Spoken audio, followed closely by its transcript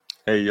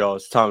Hey y'all,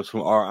 it's Thomas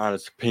from Our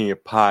Honest Opinion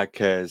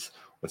Podcast.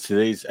 On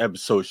today's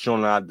episode, Sean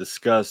and I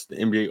discuss the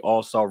NBA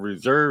All-Star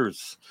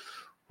reserves.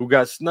 Who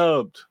got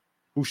snubbed?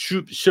 Who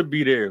should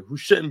be there? Who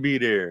shouldn't be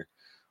there?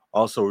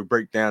 Also, we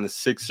break down the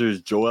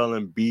Sixers, Joel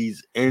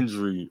Embiid's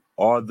injury.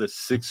 Are the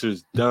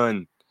Sixers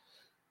done?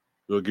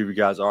 We'll give you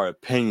guys our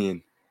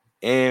opinion.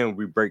 And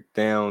we break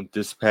down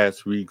this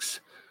past week's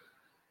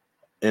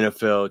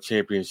NFL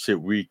Championship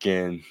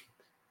weekend.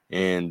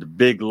 And the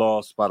big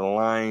loss by the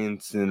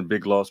Lions and the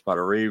big loss by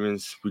the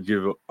Ravens. We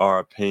give our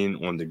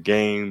opinion on the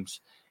games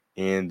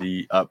and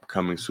the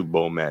upcoming Super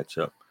Bowl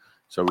matchup.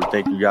 So we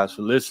thank you guys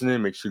for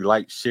listening. Make sure you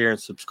like, share,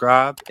 and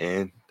subscribe.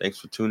 And thanks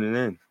for tuning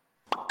in.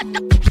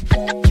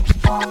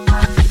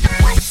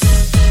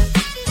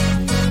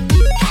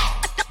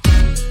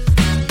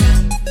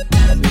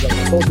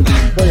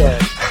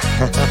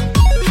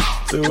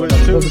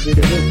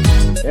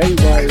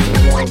 Everybody's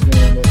involved in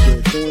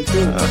it.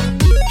 2-2.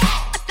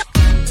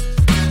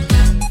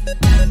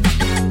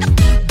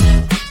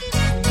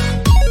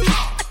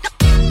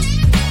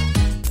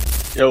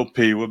 Yo,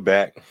 P, we're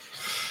back.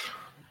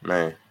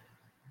 Man,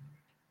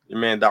 your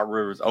man Doc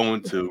Rivers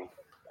 0-2.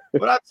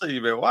 What I tell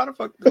you, man, why they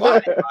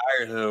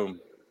fired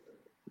him?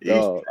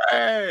 He's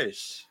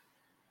trash.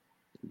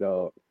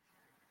 Dog.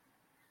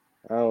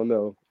 I don't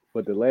know.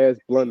 But the last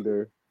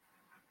blunder,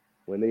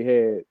 when they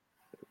had,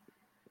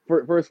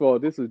 first of all,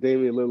 this was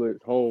Damian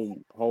Lillard's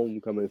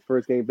homecoming, his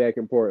first game back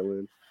in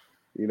Portland.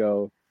 You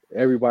know,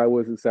 everybody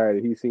was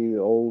excited. He seen the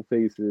old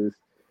faces.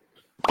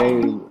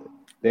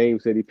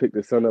 Dame said he picked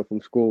his son up from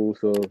school,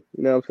 so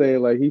you know what I'm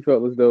saying. Like he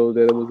felt as though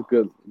that it was a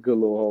good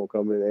little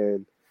homecoming,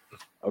 and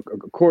of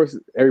course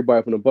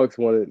everybody from the Bucks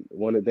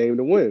wanted Dame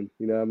to win.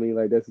 You know what I mean?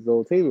 Like that's his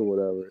old team or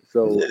whatever.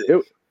 So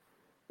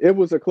it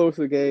was a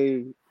closer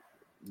game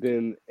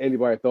than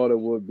anybody thought it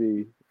would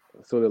be.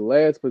 So the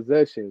last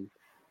possession,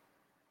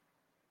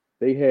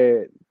 they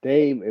had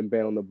Dame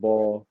inbound the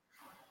ball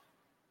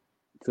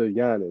to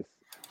Giannis.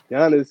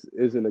 Giannis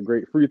isn't a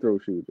great free throw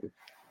shooter.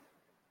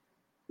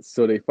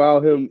 So they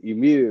foul him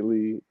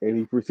immediately, and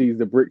he proceeds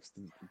to bricks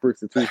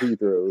the 2 free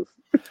throws.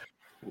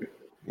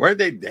 Weren't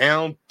they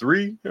down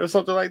 3 or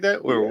something like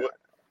that? Or what?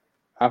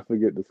 I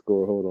forget the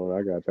score. Hold on,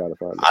 I gotta try to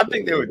find it. I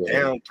think they were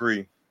down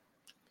 3.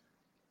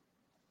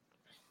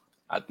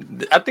 I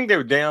think they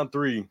were down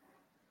 3,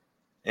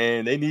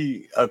 and they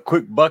need a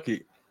quick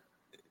bucket,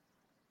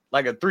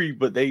 like a 3,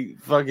 but they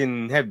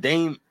fucking have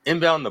Dame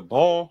inbound the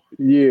ball.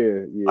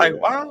 Yeah.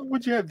 Like, why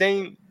would you have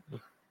Dame?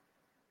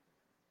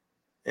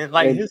 And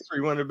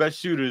history, one of the best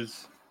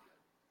shooters.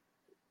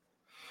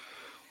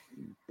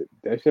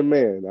 That's your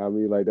man. I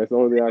mean, like that's the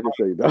only thing I can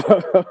say,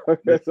 dog.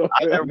 That's all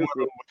I never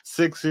with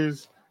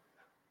Sixers.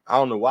 I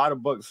don't know why the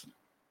Bucks.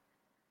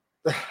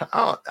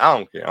 I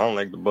don't care. I don't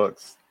like the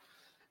Bucks.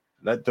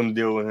 Let them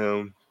deal with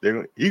him.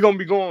 He gonna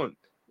be going.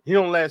 He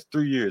don't last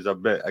 3 years. I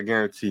bet. I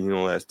guarantee he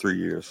don't last 3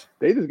 years.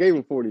 They just gave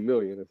him $40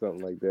 million or something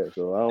like that.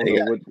 So I don't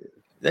know what.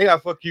 They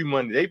got fuck you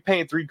money. They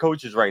paying 3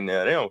 coaches right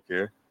now. They don't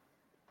care.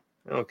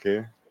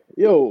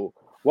 Yo,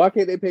 why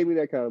can't they pay me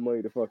that kind of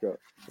money to fuck up?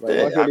 Like,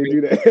 why can't they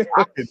do that?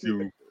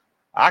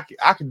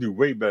 I could do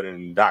way better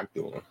than Doc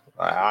doing.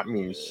 I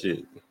mean,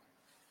 shit.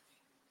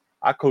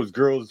 I coach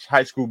girls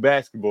high school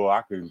basketball.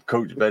 I could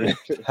coach better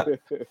than Doc.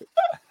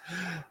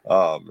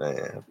 Oh,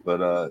 man.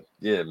 But,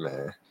 yeah,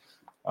 man.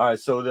 All right,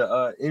 so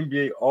the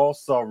NBA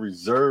All-Star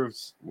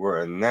reserves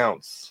were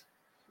announced.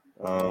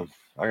 I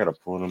got to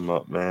pull them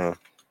up, man.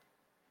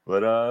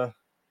 But a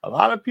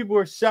lot of people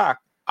were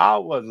shocked. I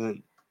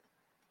wasn't.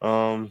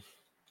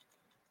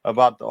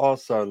 About the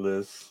All-Star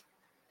list,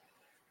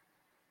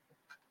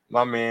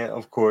 my man,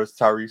 of course,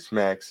 Tyrese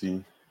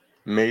Maxey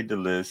made the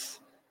list.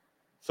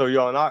 So,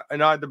 y'all,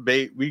 in our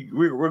debate,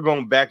 we're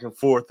going back and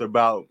forth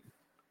about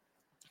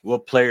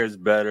what player is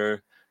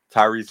better,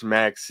 Tyrese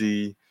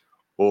Maxey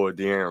or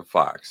De'Aaron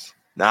Fox.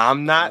 Now,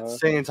 I'm not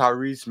saying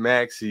Tyrese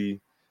Maxey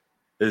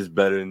is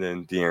better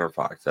than De'Aaron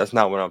Fox. That's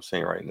not what I'm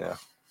saying right now.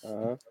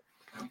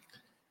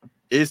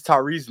 Is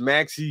Tyrese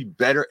Maxey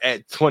better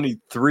at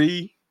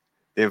 23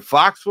 than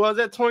Fox was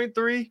at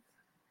 23?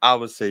 I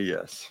would say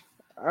yes.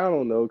 I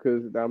don't know,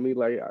 because, I mean,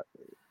 like,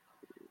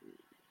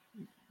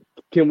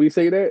 can we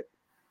say that?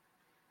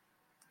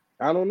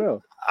 I don't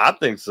know. I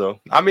think so.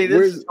 I mean,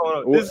 this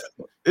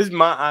is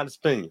my honest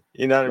opinion.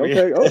 You know what I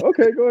mean?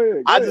 Okay, go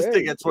ahead. I just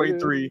think at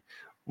 23,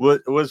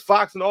 was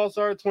Fox an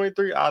All-Star at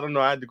 23? I don't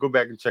know. I had to go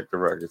back and check the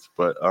records.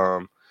 But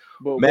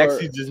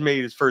Maxey just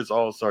made his first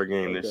All-Star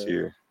game this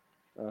year.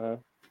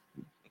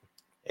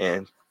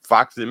 And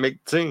Fox didn't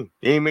make the team.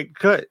 He ain't make the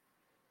cut.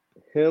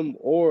 Him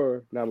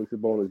or Nami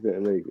Sabonis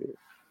didn't make it.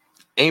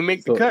 Ain't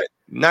make the cut.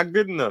 Not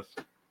good enough.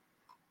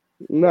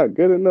 Not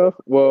good enough?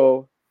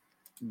 Well,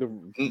 the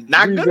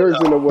not reserves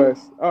in the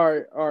West. All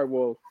right.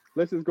 Well,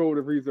 let's just go with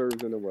the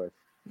reserves in the West.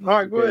 All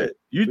right, go ahead.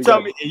 You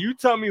tell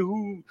me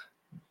who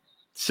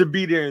should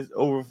be there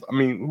over. I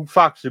mean, who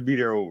Fox should be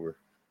there over.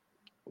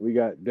 We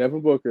got Devin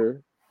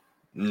Booker.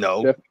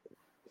 No.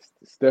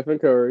 Stephen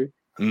Curry.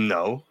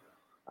 No.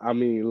 I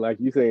mean, like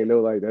you saying no,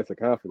 like that's a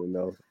confident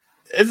no.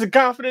 It's a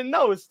confident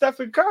no. It's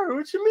Stephen Curry.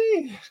 What you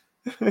mean?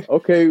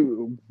 Okay,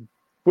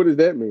 what does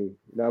that mean?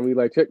 Now, I mean,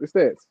 like, check the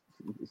stats.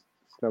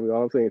 I mean,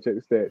 all I'm saying, check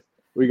the stats.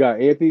 We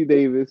got Anthony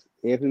Davis,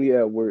 Anthony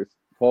Edwards,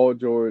 Paul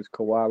George,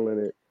 Kawhi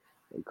Leonard,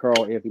 and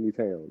Carl Anthony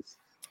Towns.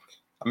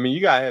 I mean,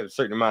 you gotta have a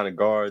certain amount of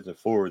guards and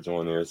forwards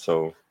on there,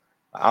 so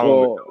I don't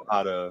even Well, know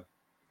how to.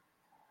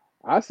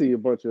 I see a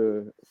bunch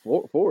of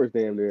forwards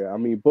damn there. I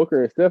mean,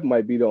 Booker and Steph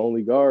might be the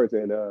only guards,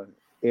 and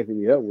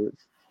Anthony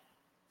Edwards.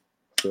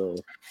 So,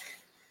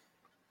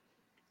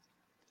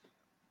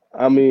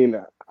 I mean,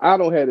 I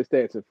don't have the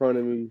stats in front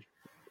of me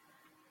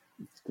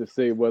to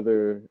say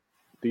whether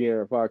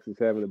De'Aaron Fox is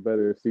having a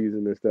better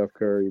season than Steph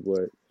Curry,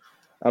 but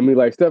I mean,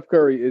 like Steph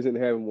Curry isn't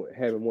having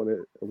one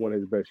of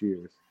his best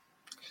years.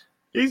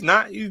 He's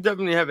not. He's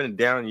definitely having a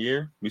down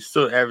year. He's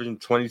still averaging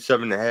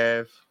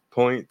 27.5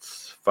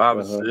 points, 5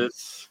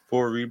 assists,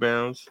 4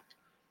 rebounds.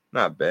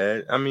 Not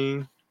bad. I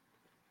mean,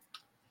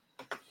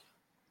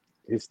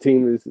 his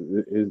team is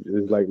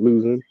like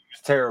losing.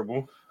 it's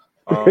terrible.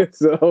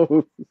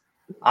 So,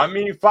 I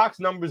mean, Fox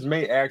numbers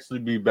may actually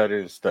be better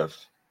than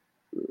Steph's.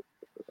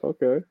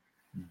 Okay.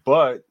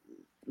 But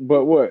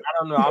what? I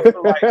don't know. I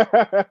feel like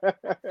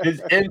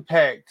his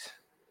impact.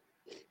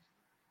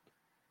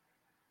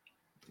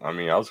 I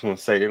mean, I was going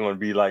to say they're going to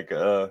be like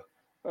a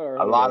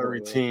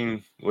lottery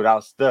team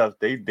without Steph.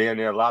 They damn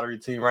near a lottery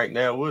team right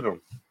now with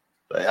him.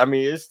 I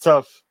mean, it's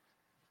tough.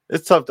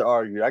 It's tough to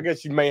argue. I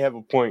guess you may have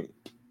a point,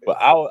 but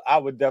I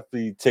would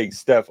definitely take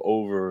Steph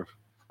over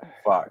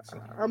Fox.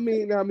 I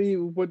mean,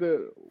 with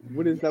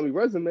his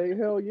resume,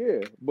 hell yeah.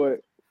 But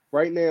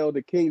right now,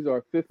 the Kings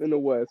are 5th in the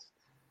West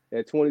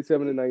at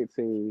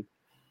 27-19.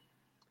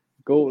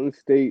 Golden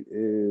State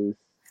is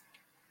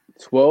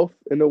 12th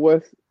in the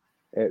West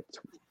and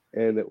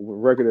a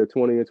record of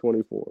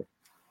 20-24.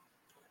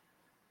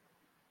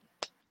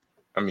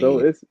 I mean, so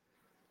it's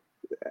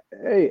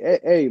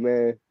hey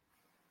man.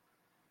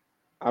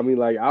 I mean,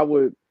 like I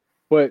would,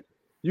 but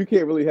you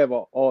can't really have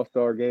an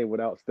all-star game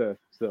without Steph.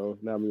 So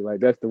I mean, like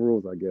that's the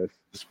rules, I guess.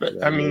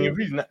 I mean,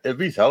 if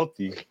he's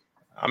healthy,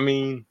 I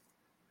mean,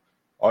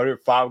 are there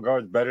 5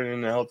 guards better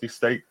than the healthy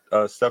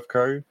Steph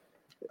Curry?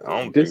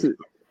 I don't think so.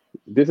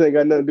 This ain't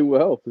got nothing to do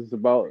with health. It's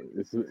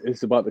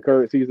about the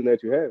current season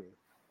that you have.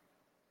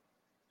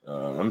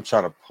 I'm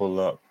trying to pull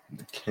up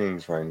the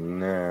Kings right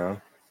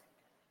now.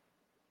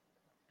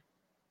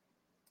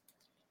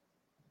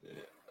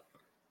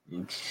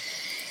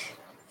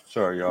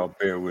 Sorry, y'all.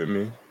 Bear with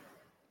me.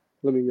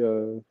 Let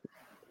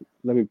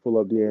me pull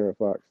up De'Aaron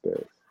Fox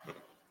stats.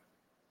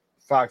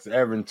 Fox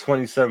averaging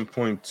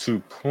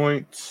 27.2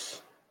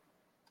 points,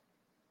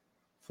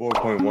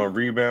 4.1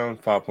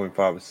 rebounds,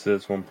 5.5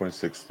 assists,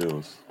 1.6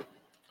 steals.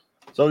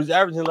 So he's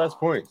averaging less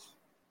points.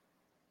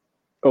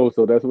 Oh,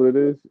 so that's what it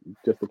is?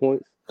 Just the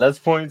points? Less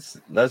points,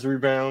 less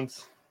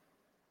rebounds.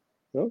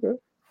 Okay.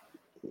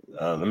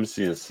 Let me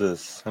see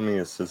assists. How many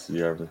assists is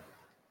he averaging?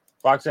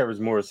 Fox averages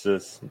more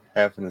assists,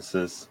 half an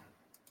assist.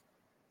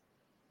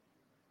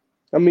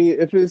 I mean,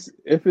 if it's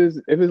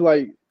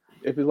like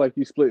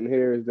you splitting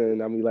hairs,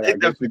 then I mean, like I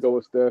guess we go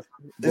with Steph.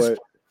 But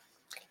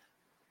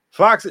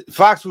Fox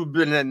would have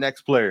been that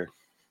next player.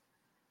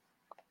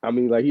 I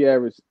mean, like he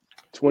averaged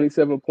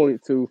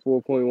 27.2,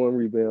 4.1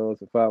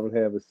 rebounds, and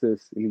 5.5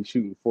 assists, and he's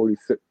shooting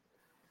 47%.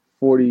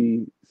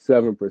 You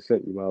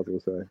might as well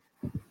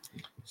say.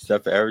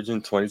 Steph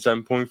averaging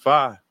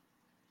 27.5.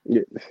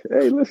 Yeah.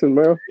 Hey, listen,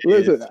 bro.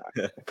 Listen,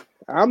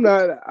 I'm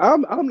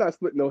not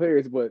splitting no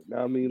hairs, but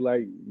I mean,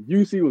 like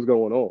you see what's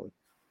going on.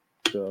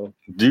 So,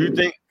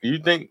 do you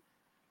think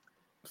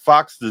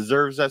Fox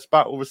deserves that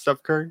spot over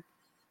Steph Curry?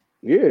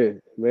 Yeah,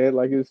 man.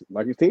 Like his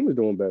team is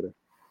doing better.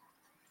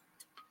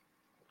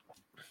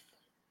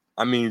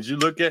 I mean, you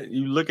look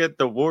at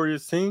the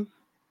Warriors team.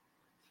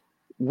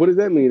 What does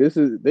that mean?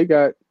 They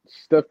got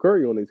Steph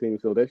Curry on their team,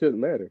 so that shouldn't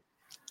matter.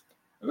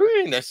 I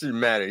mean, that shouldn't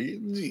matter.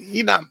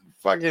 He not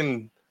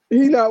fucking.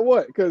 He not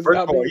what? Because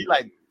he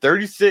like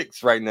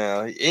 36 right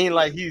now. He ain't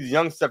like he's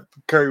young Steph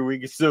Curry. We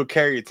can still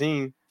carry a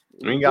team.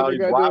 We ain't got all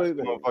these wild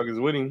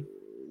motherfuckers with him.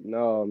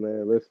 No,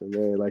 man. Listen,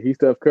 man. Like he's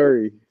Steph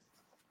Curry.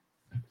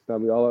 It's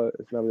not me all I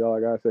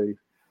gotta say.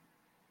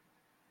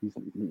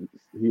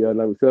 He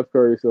not Steph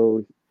Curry,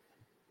 so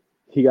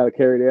he got to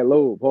carry that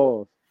load.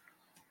 Pause.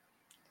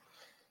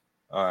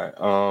 All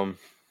right.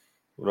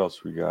 What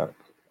else we got?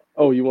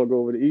 Oh, you want to go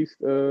over the East?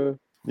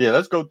 Yeah,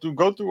 let's go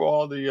through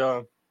all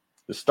the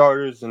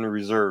starters and the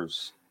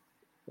reserves.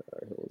 All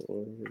right,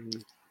 hold on.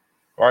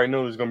 I already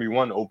know there's gonna be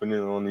one opening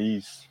on the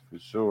East for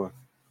sure.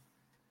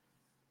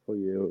 Oh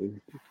yeah,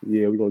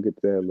 we're gonna get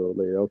to that a little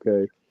later.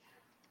 Okay.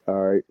 All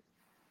right.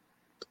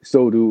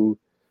 So do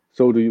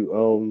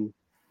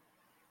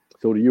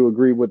you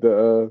agree with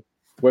the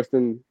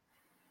Western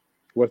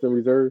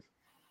reserves?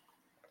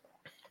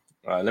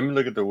 All right, let me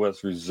look at the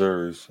West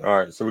reserves. All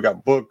right, so we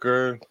got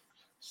Booker,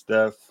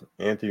 Steph,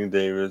 Anthony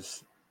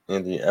Davis,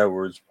 Anthony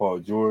Edwards, Paul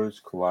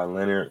George, Kawhi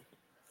Leonard,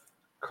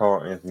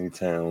 Carl Anthony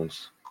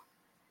Towns.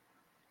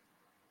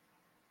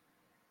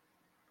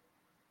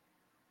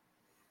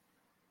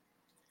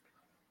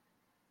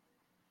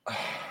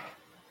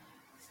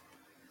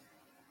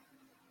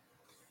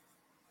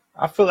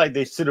 I feel like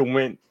they should have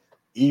went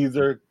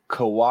either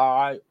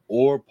Kawhi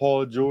or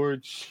Paul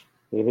George.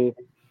 Mm-hmm.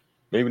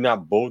 Maybe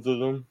not both of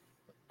them.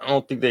 I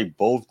don't think they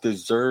both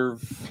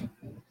deserve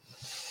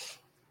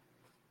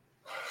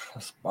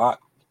a spot.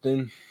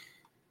 Then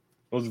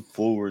those are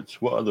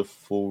forwards. What other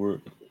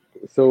forward?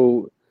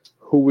 So,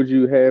 who would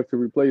you have to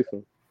replace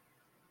him?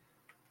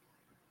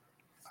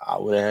 I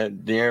would have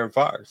had De'Aaron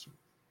Fox.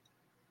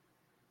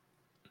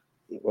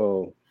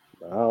 Well,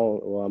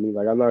 I mean,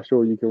 like, I'm not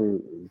sure you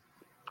can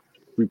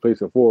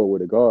replace a forward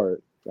with a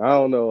guard. I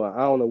don't know. I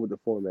don't know what the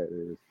format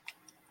is.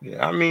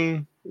 Yeah, I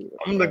mean,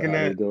 I'm looking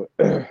at 1,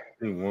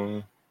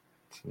 2,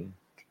 3.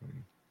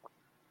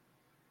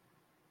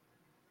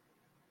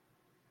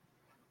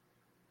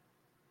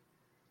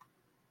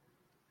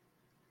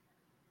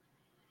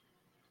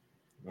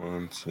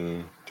 1,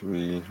 2,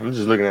 3. I'm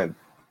just looking at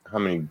how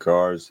many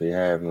guards they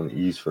have on the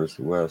East versus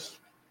West.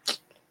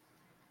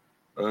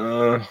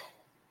 I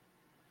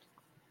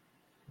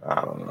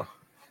don't know.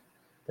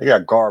 They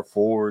got guard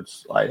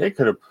forwards. Like they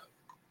could have.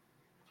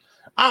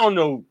 I don't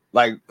know,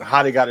 like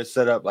how they got it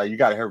set up. Like you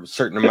got to have a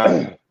certain amount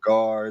of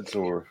guards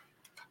or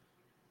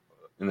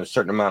and a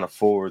certain amount of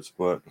forwards,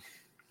 but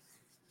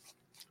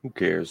who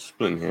cares?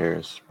 Splitting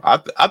hairs. I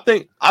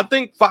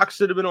think Fox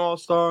should have been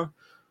All-Star.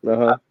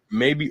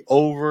 Maybe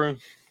over.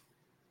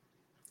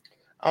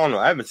 I don't know.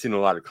 I haven't seen a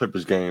lot of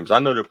Clippers games. I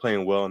know they're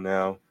playing well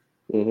now.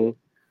 Mm-hmm.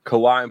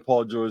 Kawhi and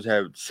Paul George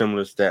have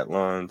similar stat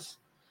lines.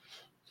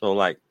 So,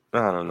 like,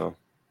 I don't know.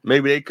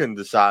 Maybe they couldn't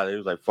decide. It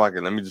was like, fuck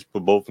it, let me just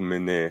put both of them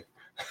in there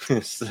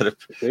instead of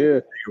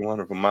taking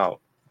one of them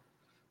out.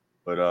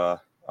 But,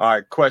 all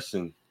right,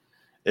 question.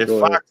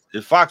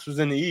 If Fox was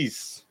in the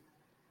East,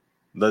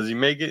 does he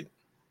make it?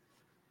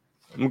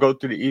 I'm going to go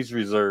through the East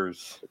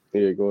reserves.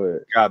 Yeah, go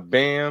ahead. Got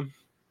Bam,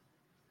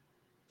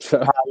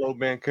 Paolo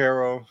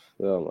Banchero,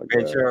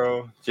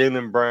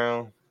 Jaylen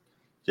Brown,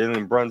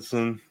 Jalen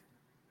Brunson,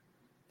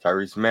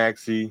 Tyrese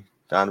Maxey,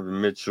 Donovan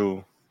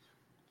Mitchell,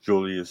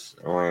 Julius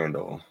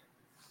Randle.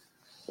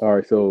 All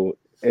right, so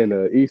in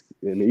the East,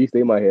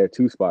 they might have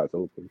 2 spots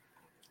open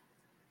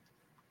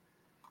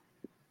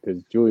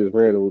because Julius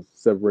Randle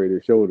separated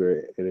his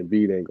shoulder and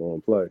Embiid ain't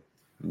gonna play.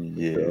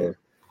 Yeah.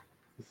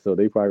 So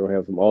they probably gonna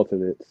have some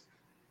alternates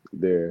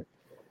there.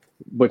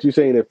 But you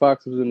saying if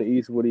Fox was in the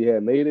East, would he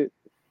have made it?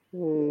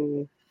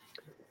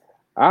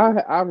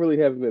 I really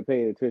haven't been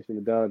paying attention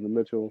to Donovan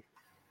Mitchell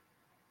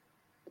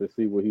to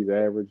see what he's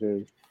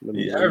averaging.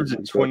 He's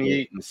averaging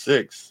 28 and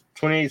 6.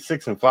 28,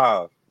 6 and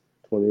 5.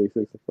 28,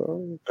 6 and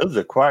 5. It was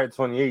a quiet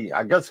 28.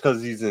 I guess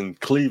because he's in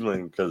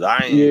Cleveland. Because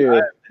I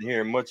haven't been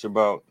hearing much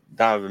about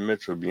Donovan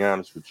Mitchell, to be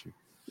honest with you.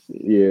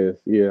 Yeah.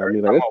 I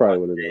mean, like, that's probably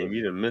what it is.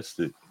 You done missed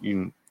it.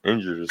 You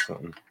injured or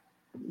something.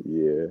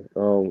 Yeah.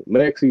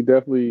 Maxey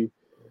definitely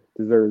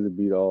deserves to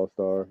be the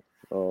All-Star.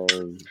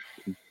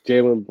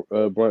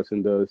 Jalen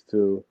Brunson does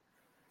too.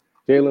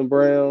 Jaylen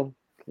Brown,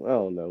 I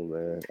don't know,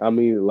 man. I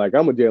mean, like,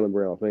 I'm a Jaylen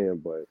Brown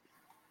fan, but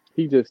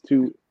he's just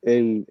too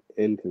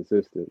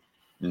inconsistent.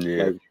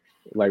 Yeah.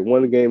 Like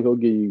one game he'll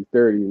give you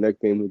 30,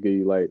 next game he'll give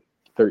you like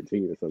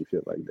 13 or some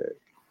shit like that.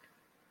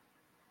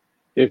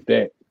 If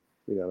that,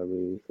 you know what I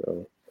mean?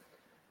 So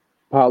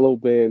Paolo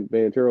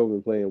Banchero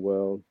been playing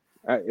well.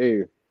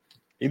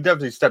 He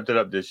definitely stepped it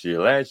up this year.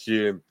 Last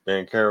year,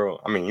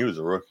 Banchero, I mean, he was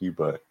a rookie,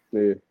 but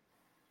yeah.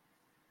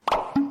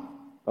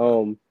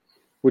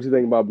 What you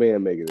think about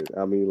Bam making it?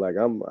 I mean, like,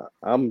 I'm.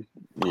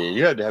 Yeah,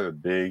 you had to have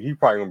it big. He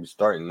probably gonna be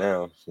starting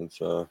now since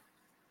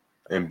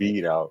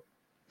Embiid out.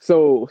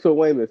 So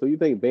wait a minute. So you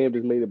think Bam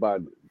just made it by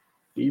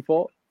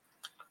default?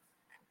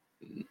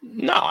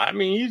 No, I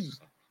mean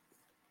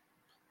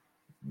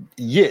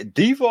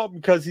default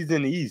because he's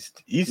in the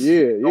East. East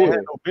don't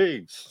have no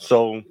bigs,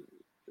 so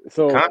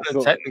kind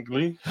of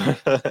technically.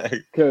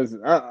 Because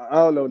I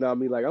don't know now. I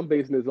mean, like, I'm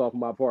basing this off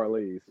my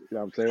parlays. You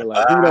know what I'm saying?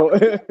 Like, I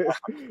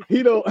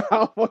don't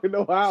fucking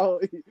know how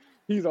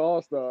he's an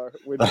all-star.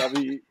 When, I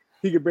mean,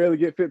 he could barely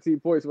get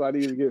 15 points when I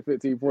needed to get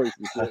 15 points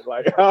and shit.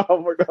 Like, I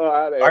don't know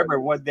how that. I remember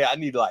one day I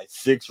needed like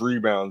 6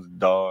 rebounds,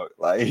 dog.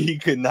 Like, he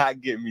could not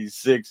get me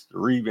 6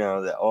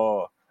 rebounds at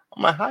all.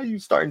 I'm like, how you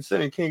starting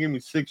center can't give me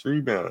 6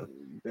 rebounds?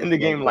 In the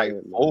game, like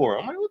 4.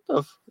 I'm like, what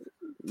the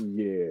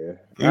Yeah.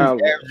 He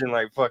was averaging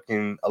like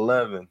fucking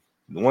 11.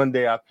 One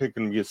day I picked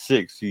him to get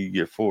 6, he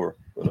get 4.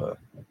 But,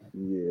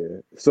 yeah.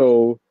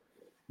 So,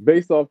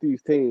 based off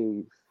these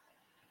teams,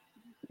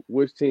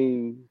 which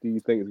team do you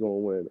think is going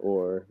to win,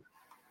 or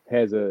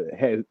has the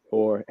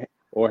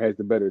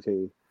better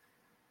team?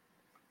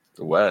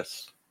 The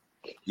West,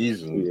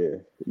 easily.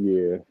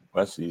 Yeah.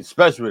 West,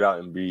 especially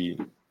without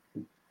Embiid.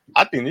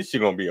 I think this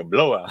shit gonna be a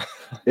blowout.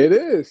 It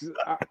is.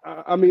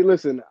 I mean,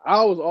 listen,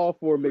 I was all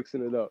for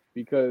mixing it up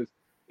because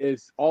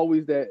it's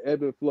always that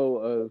ebb and flow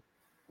of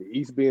the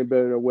East being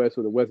better than the West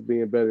or the West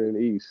being better than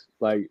the East.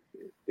 Like,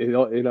 it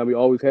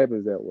always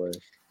happens that way.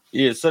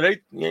 Yeah, so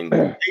they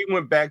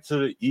went back to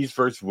the East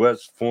versus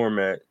West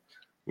format,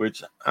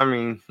 which, I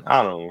mean,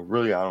 I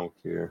don't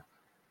care.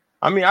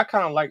 I mean,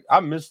 I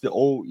miss the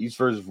old East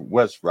versus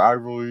West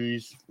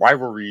rivalries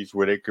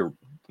where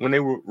when they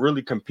would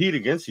really compete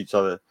against each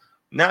other.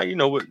 now you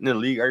know what in the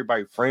league,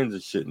 everybody friends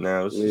and shit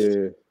now.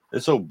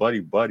 It's so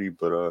buddy. But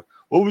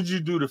what would you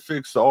do to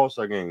fix the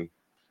All-Star game?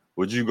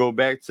 Would you go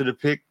back to the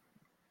pick,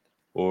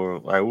 or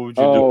like what would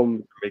you do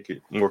to make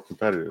it more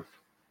competitive?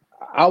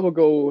 I would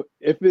go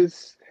if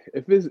it's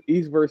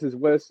East versus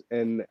West,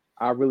 and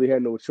I really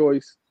had no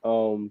choice.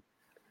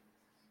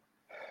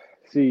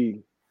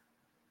 See,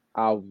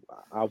 I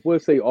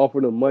would say offer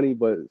them money,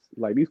 but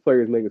like these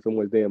players making so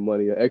much damn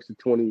money, an extra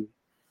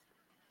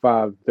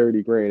 25,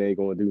 30 grand ain't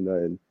gonna do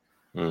nothing.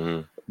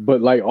 Mm-hmm.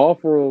 But like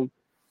offer them,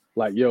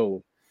 like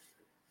yo,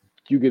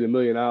 you get $1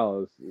 million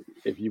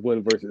if you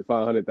win versus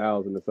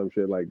 500,000 or some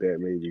shit like that.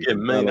 Maybe you get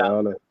 $1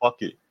 million.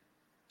 Fuck it.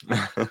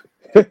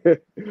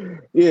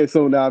 Yeah,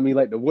 so now I mean,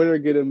 like the winner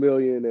get $1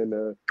 million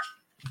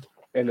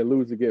and the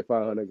loser get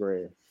 500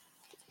 grand,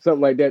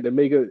 something like that to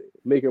make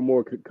it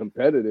more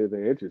competitive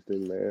and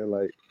interesting, man.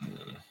 Like,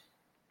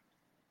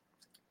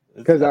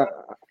 because I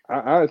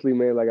honestly,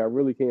 man, like I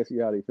really can't see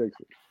how they fix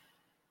it.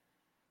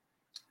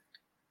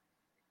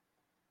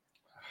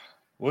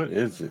 What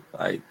is it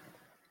like?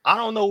 I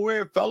don't know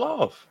where it fell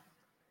off.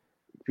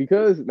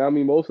 Because I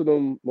mean, most of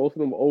them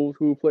old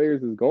school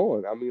players is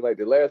gone. I mean, like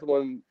the last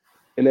one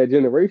in that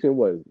generation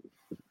was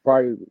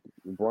probably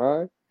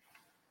Brian.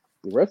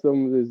 The rest of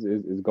them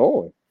is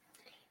gone.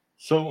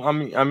 So I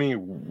mean,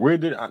 where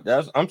did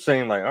I'm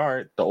saying like, all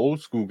right, the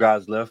old school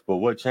guys left, but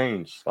what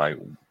changed? Like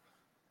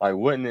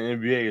what in the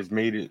NBA has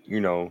made it,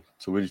 to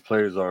where these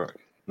players are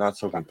not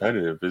so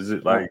competitive? Is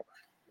it like?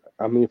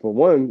 I mean, for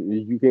one,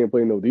 you can't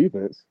play no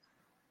defense.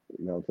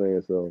 You know what I'm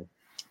saying? So.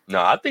 No,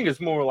 I think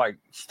it's more like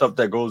stuff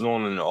that goes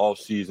on in the off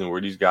season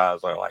where these guys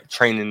are like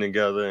training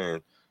together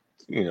and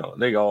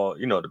they all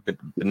the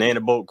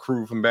banana boat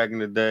crew from back in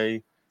the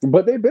day.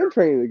 But they've been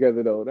training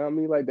together though. I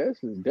mean, like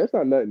that's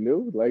not nothing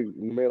new. Like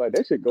man, like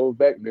that shit goes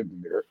back to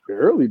the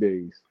early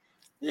days.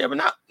 Yeah,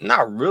 but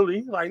not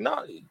really. Like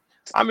not.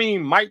 I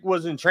mean, Mike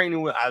wasn't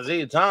training with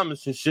Isaiah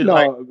Thomas and shit. No,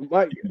 like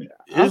Mike.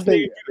 His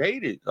name you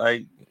hate it.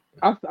 Like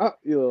I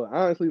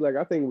honestly, like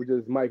I think it was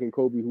just Mike and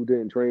Kobe who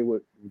didn't train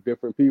with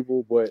different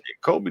people, but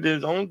Kobe did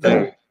his own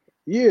thing.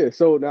 Yeah,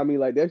 so I mean,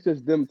 like that's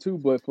just them too.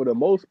 But for the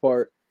most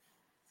part,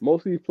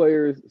 most of these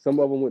players, some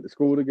of them went to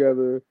school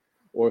together,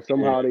 or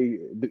somehow they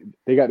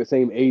got the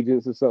same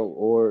agents or something,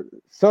 or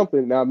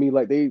something. Now I mean,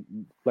 like they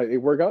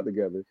work out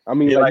together. I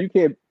mean, like you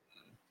can't.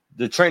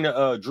 The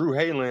trainer, Drew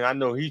Halen, I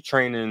know he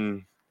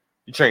trained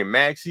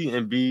Maxey,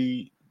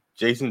 Embiid,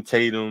 Jason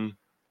Tatum.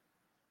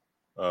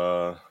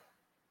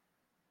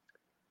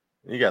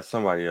 You got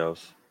somebody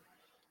else,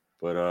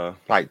 but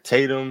like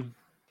Tatum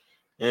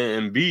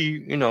and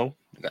Embiid,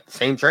 got the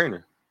same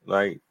trainer.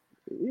 Like,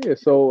 yeah.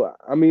 So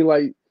I mean,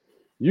 like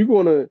you're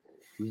gonna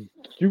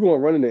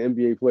run into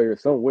NBA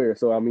players somewhere.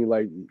 So I mean,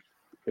 like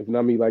if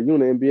not me, like you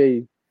in the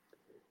NBA,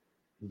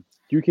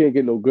 you can't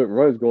get no good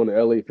runs going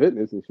to LA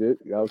Fitness and shit.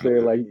 You know what I'm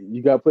saying? Like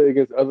you got to play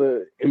against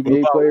other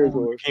NBA players,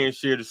 or you can't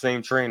share the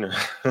same trainer.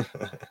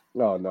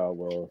 No,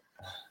 well,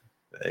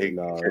 you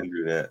can't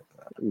do that.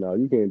 No,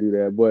 you can't do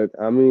that. But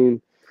I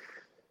mean,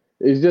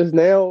 it's just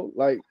now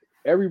like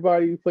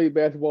everybody play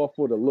basketball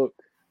for the look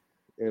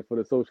and for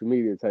the social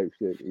media type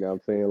shit. You know what I'm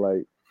saying?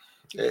 Like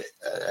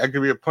that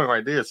could be a point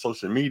right there.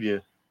 Social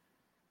media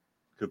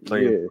could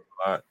play a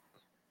lot.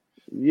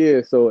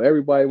 Yeah, so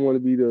everybody want to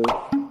be the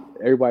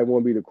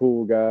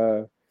cool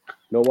guy.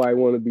 Nobody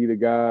want to be the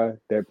guy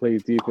that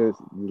plays defense,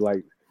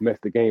 like mess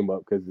the game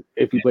up. Because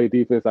if you play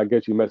defense, I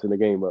guess you messing the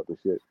game up and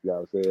shit. You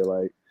know what I'm saying?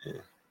 Like,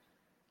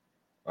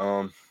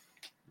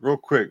 real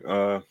quick,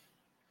 I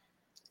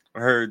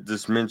heard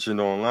this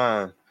mentioned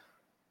online,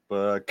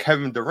 but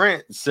Kevin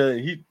Durant said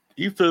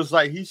he feels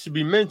like he should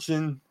be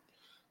mentioned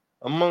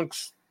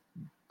amongst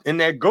in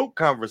that GOAT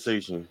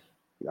conversation.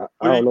 I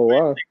don't know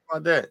why. Think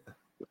about that?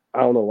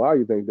 I don't know why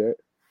you think that.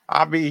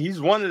 I mean,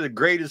 he's one of the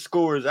greatest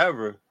scorers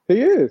ever.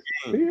 He is.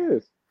 He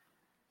is.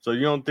 So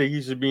you don't think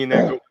he should be in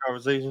that GOAT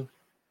conversation?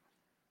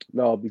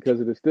 No, because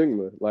of the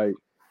stigma. Like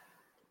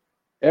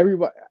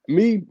everybody,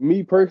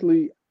 me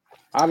personally,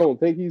 I don't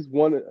think he's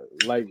one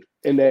like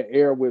in that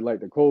era with like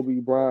the Kobe,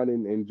 Bryant,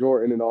 and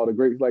Jordan and all the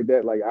greats like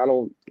that. Like I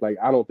don't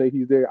think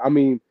he's there. I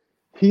mean,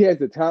 he has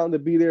the talent to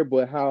be there,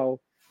 but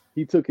how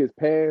he took his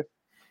path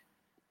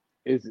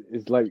is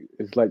like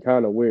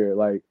kind of weird.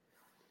 Like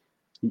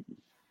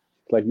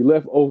you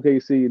left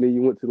OKC and then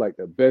you went to like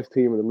the best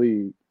team in the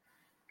league,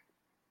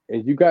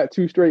 and you got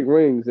 2 straight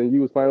rings, and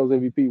you was Finals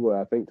MVP. What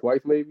I think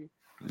twice maybe.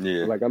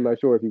 Yeah. Like I'm not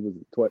sure if he was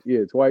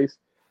twice,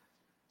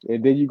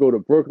 and then you go to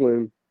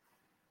Brooklyn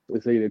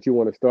and say that you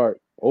want to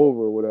start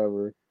over or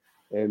whatever,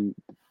 and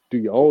do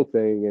your own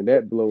thing, and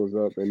that blows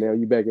up, and now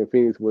you back in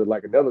Phoenix with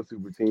like another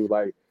super team.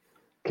 Like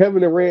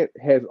Kevin Durant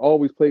has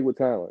always played with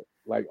talent,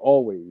 like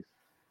always.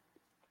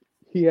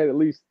 He had at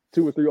least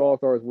 2 or 3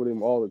 All-Stars with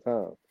him all the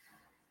time.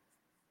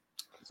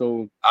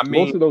 So I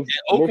mean, most of those,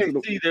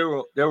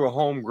 OKC they were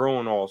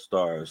homegrown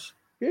All-Stars.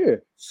 Yeah.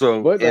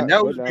 So but and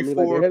that was before. I mean,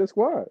 like, they had a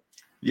squad.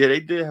 Yeah,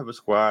 they did have a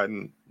squad,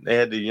 and they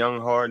had the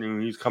young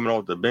Harden. He's coming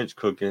off the bench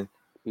cooking.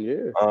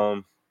 Yeah.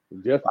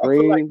 Jeff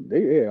Green,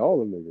 they had all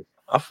them niggas.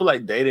 I feel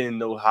like they didn't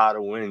know how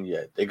to win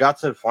yet. They got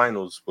to the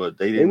finals, but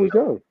they They didn't. was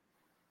young.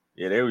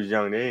 Yeah, they was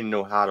young. They didn't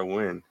know how to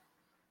win.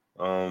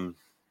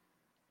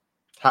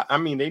 I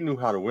mean, they knew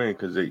how to win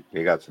because they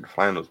got to the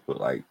finals, but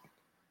like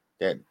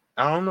that,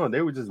 I don't know.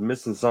 They were just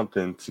missing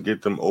something to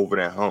get them over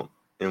that hump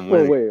and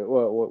Well, win.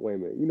 wait a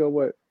minute. You know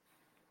what?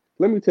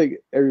 Let me take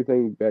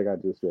everything back I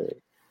just said.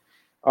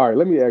 All right,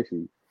 let me ask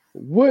you,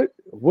 what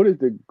is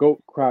the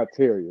GOAT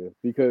criteria?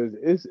 Because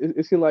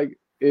it seems like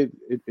it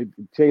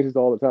changes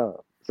all the time.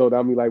 So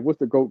I mean, like, what's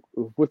the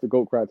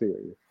GOAT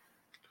criteria?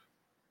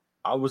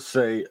 I would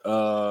say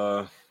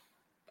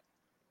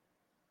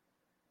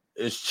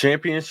it's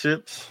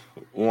championships.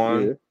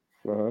 One,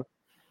 Yeah. Uh-huh.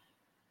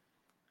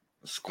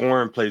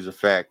 scoring plays a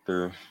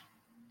factor.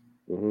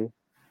 Mm-hmm.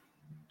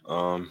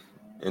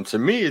 And to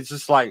me,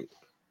 it's like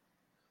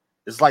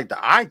the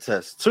eye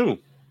test too.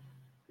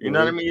 You know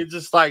what I Mm-hmm. mean? It's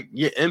just like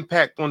your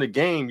impact on the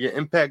game, your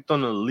impact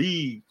on the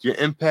league, your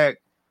impact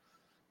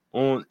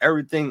on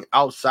everything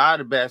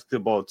outside of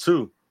basketball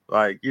too.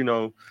 Like, you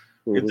know,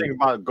 you think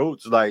about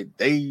GOATs, like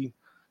they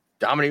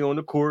dominate on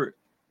the court.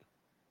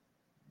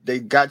 They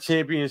got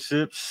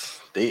championships.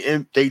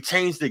 They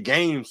changed the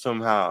game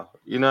somehow.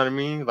 You know what I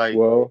mean? Like,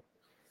 Well,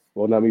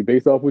 I mean,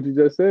 based off what you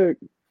just said,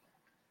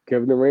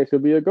 Kevin Durant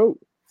should be a GOAT.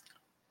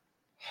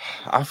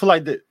 I feel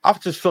like that. I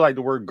just feel like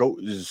the word GOAT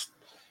is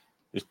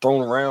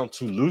thrown around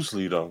too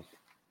loosely, though.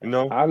 You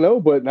know, I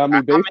know, but I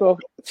mean, based off,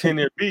 can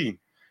it be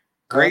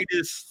huh?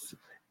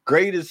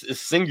 greatest is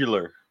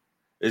singular.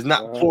 It's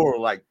not Uh-huh.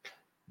 plural. Like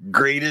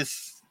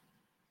greatest,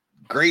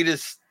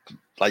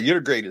 like you're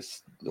the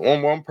greatest,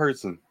 one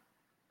person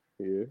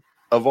Yeah.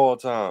 of all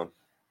time.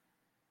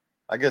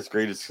 I guess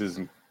greatest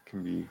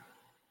can be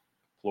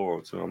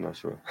plural too. I'm not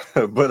sure,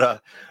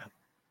 but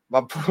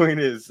my point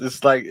is,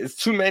 it's like it's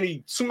too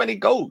many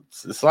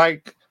goats. It's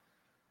like,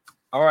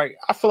 all right,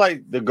 I feel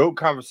like the goat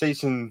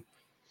conversation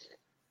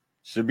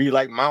should be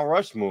like Mount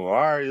Rushmore.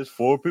 All right, there's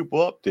 4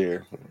 people up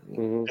there.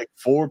 Mm-hmm. Pick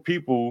 4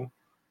 people,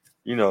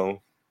 you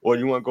know, or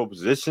you want to go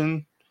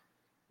position,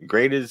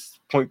 greatest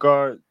point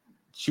guard,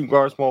 shoot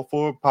guard, small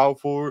forward, power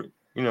forward,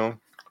 you know.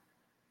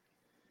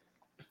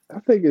 I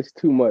think it's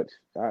too much.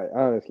 I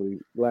honestly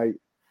like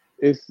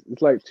it's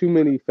like too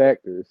many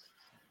factors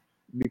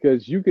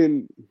because you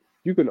can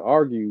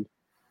argue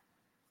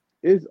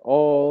it's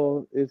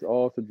all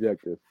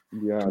subjective. To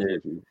be honest Yeah.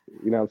 with you,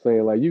 you know what I'm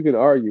saying? Like you can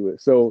argue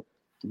it. So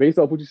based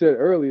off what you said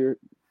earlier,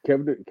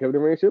 Kevin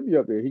Durant should be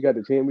up there. He got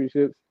the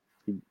championships.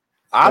 He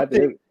I got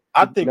think the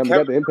I he think got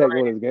Kevin the impact on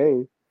Durant his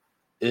game.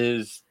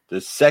 is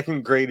the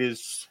second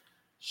greatest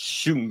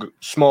shooting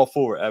small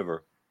forward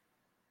ever,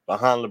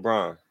 behind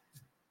LeBron.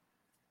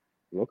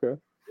 Okay.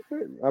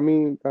 I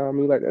mean,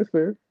 like that's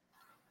fair.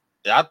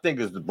 I think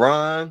it's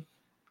LeBron,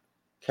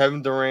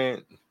 Kevin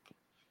Durant,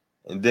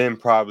 and then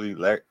probably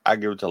I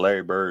give it to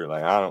Larry Bird.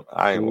 Like I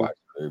ain't Mm-hmm. watching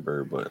Larry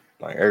Bird, but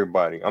like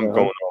everybody, I'm Uh-huh.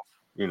 going off.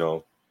 You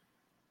know,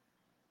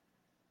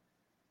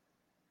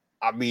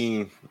 I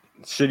mean,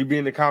 should he be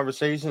in the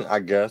conversation? I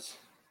guess.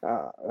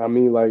 I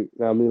mean, like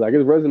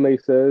his resume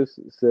says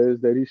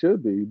that he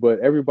should be, but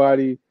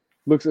everybody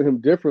looks at him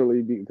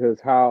differently because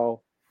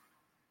how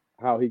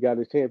he got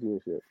his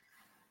championship.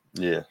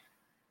 Yeah,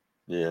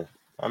 yeah.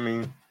 I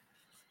mean,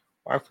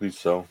 rightfully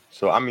so.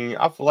 So I mean,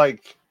 I feel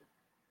like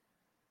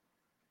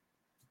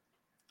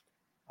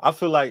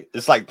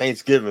it's like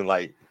Thanksgiving.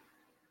 Like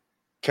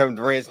Kevin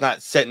Durant's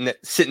not sitting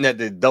at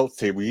the adults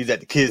table. He's at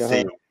the kids Uh-huh.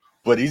 table,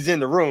 but he's in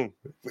the room.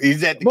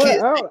 He's at the But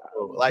kids I don't,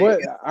 table. Like but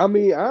I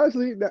mean,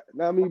 honestly,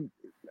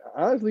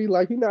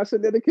 like he's not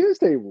sitting at the kids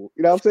table.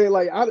 You know what I'm saying?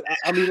 Like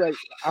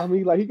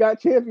like he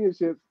got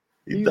championships.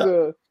 he He's does.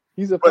 a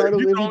he's a But if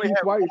Finals you can only MVP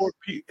have twice.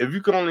 if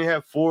you could only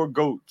have 4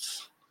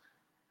 goats,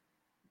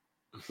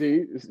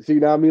 See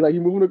now like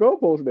you moving the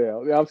goalposts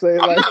now. You know what I'm saying?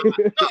 I'm not. Like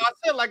No, I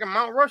said like a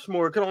Mount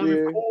Rushmore. It could only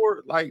be yeah,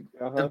 4. Like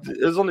uh-huh. if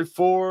there's only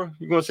 4,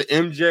 you're gonna say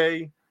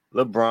MJ,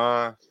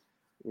 LeBron,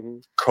 Mm-hmm.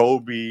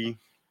 Kobe.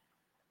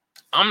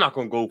 I'm not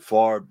gonna go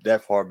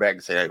that far back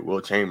and say like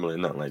Will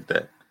Chamberlain, nothing like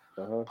that.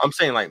 Uh-huh. I'm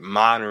saying like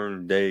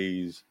modern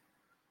days.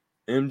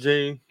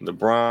 MJ,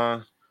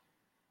 LeBron,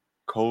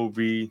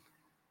 Kobe.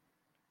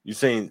 You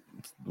saying?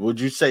 Would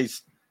you say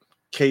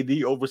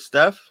KD over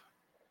Steph?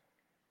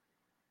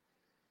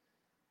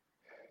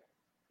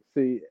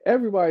 See,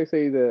 everybody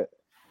say that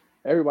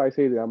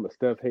I'm a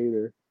Steph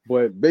hater,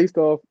 but based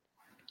off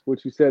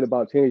what you said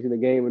about changing the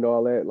game and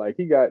all that, like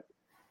he got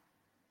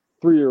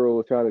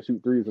 3-year-olds trying to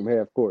shoot threes from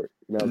half court.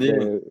 You know what I'm Yeah.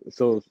 saying?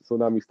 So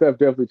now I mean Steph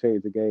definitely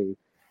changed the game.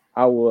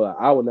 I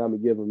will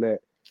not give him that.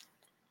 I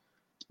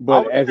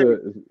But would as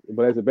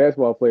say, a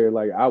basketball player,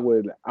 like I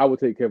would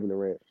take Kevin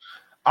Durant.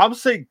 I would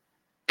say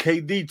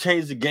KD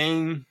changed the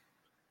game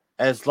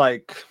as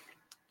like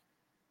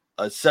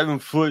a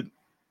 7-foot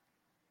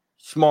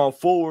small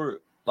forward,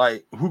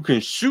 like who can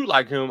shoot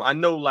like him. I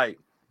know like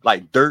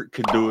Dirk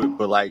could do it,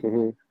 but like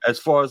Mm-hmm. as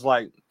far as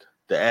like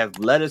the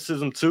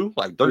athleticism too,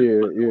 like Dirk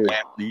Yeah, was yeah, an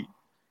athlete,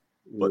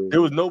 but yeah.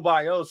 there was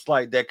nobody else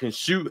like that can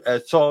shoot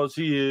as tall as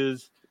he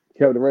is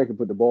Kevin Durant can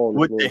put the ball on the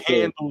with the floor too.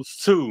 handles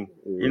too.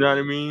 You Yeah. know what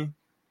I mean?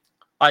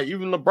 Like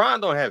even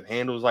LeBron don't have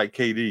handles like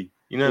KD.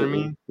 You know what I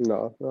mean?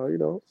 No, you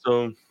don't.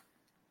 So,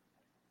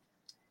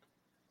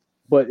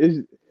 but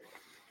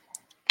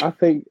I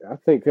think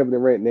Kevin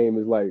Durant name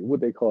is like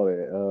what they call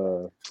it.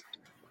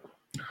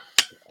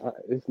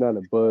 It's not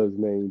a buzz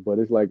name, but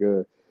it's like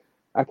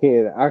I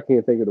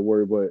can't think of the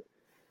word, but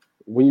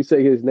when you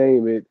say his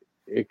name,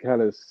 it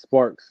kind of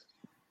sparks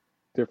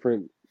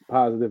different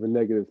positive and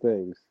negative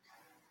things.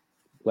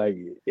 Like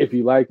if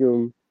you like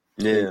him,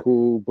 then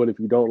cool. But if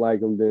you don't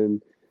like him,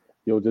 then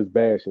you'll just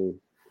bash him. You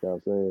know what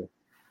I'm saying?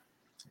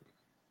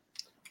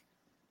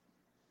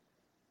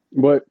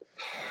 But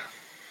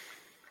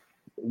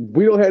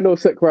we don't have no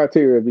set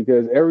criteria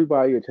because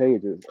everybody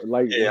changes.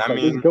 Like,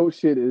 this GOAT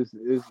shit is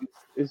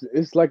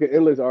it's like an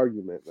endless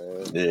argument,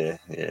 man.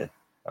 Yeah.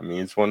 I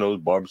mean, it's one of those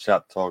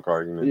barbershop talk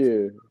arguments.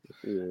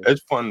 Yeah.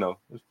 It's fun though.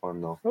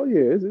 Oh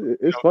yeah,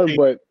 it's fun,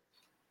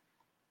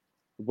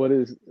 but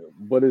it's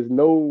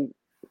no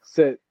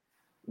set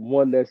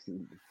one that's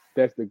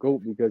the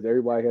GOAT because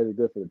everybody has a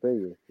different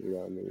opinion. You know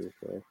what I mean?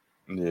 So.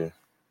 Yeah.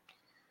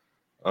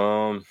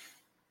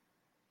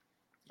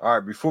 All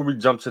right, before we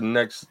jump to the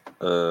next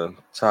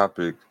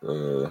topic,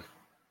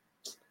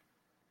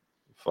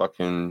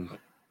 fucking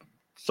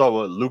saw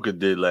what Luka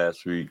did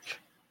last week.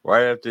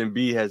 Right after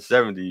Embiid had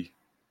 70.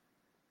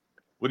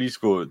 What he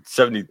scored?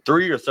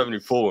 73 or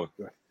 74?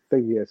 I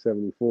think he had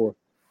 74.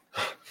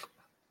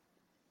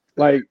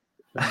 Like,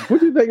 what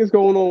do you think is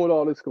going on with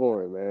all this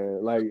scoring,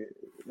 man? Like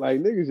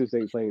niggas just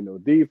ain't playing no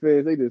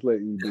defense. They just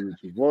let you do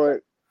what you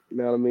want. You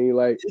know what I mean?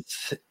 Like,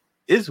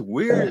 it's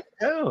weird as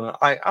hell.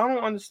 I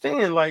don't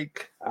understand.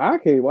 Like, I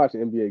can't watch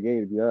an NBA game,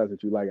 to be honest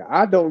with you. Like,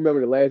 I don't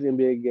remember the last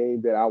NBA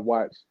game that I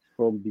watched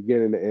from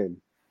beginning to end.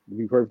 To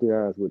be perfectly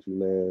honest with you,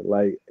 man.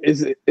 Like,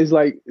 it's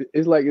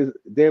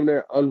damn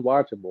near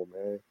unwatchable,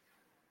 man.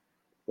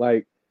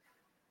 Like,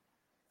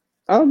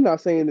 I'm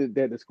not saying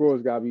that the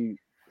scores gotta be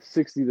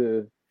 60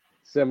 to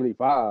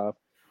 75,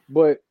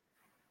 but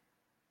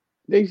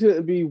they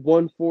shouldn't be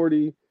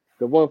 140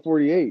 to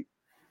 148.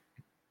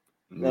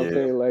 You know what I'm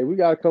saying? Like, we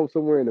gotta come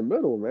somewhere in the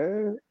middle,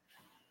 man.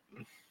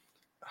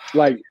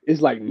 Like,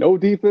 it's like no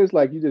defense,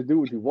 like you just do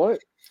what you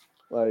want.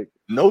 Like,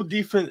 no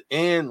defense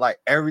and like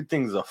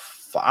everything's a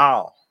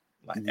foul.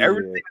 Like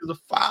everything is a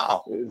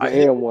foul. It's the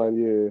and one,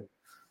 yeah.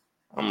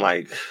 I'm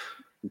like,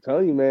 I'm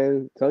telling you,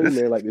 man.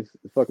 Like this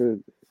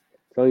fucking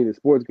telling you the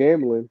sports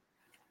gambling.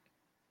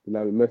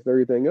 Now they messed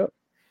everything up.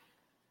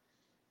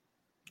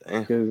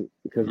 Because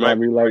I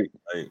mean, like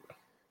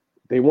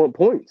they want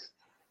points.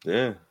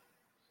 Yeah.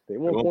 They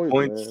want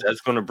points.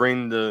 That's gonna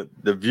bring the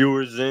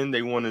viewers in.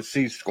 They want to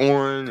see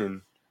scoring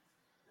and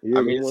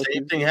I mean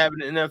same thing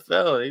happened in the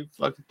NFL. They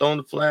fucking throwing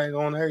the flag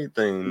on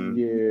everything.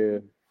 Yeah.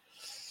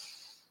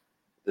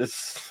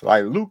 It's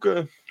like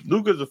Luka's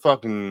a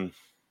fucking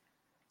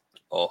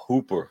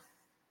hooper.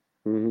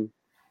 Mm-hmm.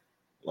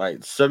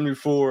 Like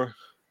 74,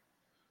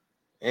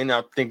 and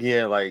I think he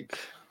had like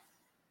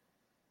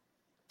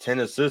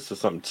 10 assists or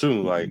something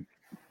too. Like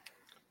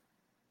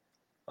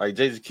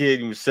Jason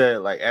Kidd even said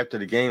like after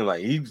the game,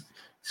 like he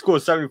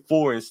scored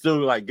 74 and still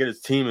like get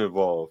his team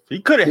involved.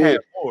 He could have had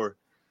more.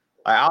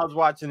 Like I was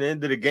watching the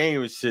end of the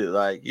game and shit.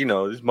 Like this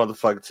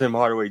motherfucker Tim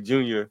Hardaway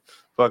Jr.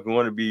 fucking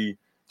want to be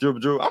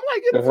dribble. I'm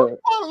like, get the fuck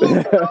out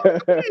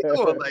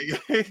of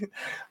Luka.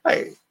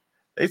 Like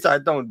they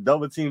started throwing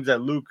double teams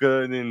at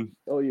Luka, and then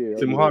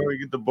Tim Hardaway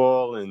get the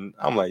ball, and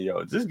I'm like,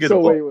 yo, just get the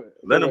ball.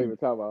 Let him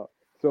talk about.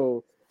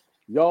 So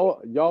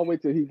y'all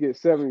wait till he gets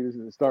 70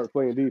 to start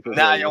playing defense.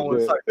 Now y'all want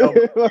to start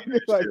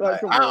double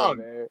come on,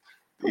 man.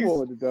 Come on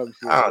with the dumb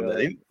shit. I don't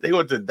know. They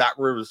went to Doc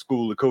Rivers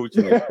School of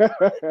Coaching. Let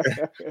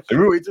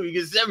me wait till we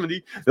get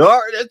 70. All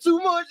right, that's too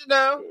much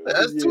now.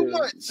 That's too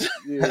much.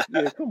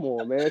 yeah, come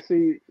on, man.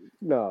 See,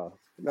 no.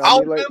 I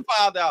was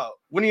fouled out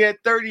when he had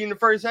 30 in the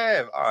first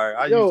half. All right,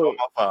 I used all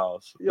my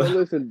fouls. Yo,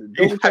 listen,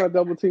 don't be trying to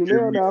double team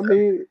now.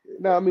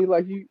 I mean,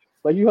 like you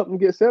help him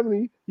get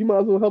 70, you might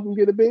as well help him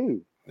get a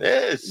beam.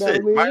 Yeah,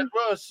 shit. Might as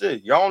well,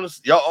 shit. Y'all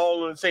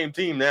all on the same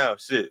team now.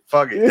 Shit,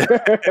 fuck it.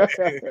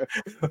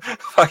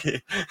 Fuck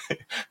it.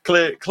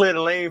 Clear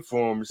the lane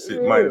for him.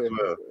 Shit, might as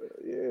well.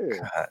 Yeah.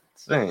 God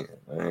damn,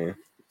 man.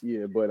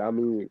 Yeah, but I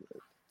mean,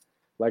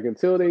 like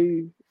until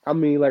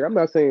I'm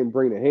not saying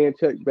bring the hand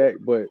check back,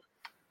 but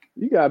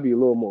you gotta be a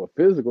little more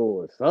physical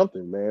or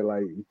something, man.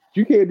 Like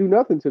you can't do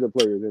nothing to the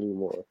players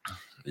anymore.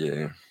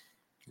 Yeah.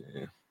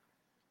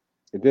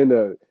 And then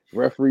the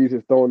referees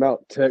is throwing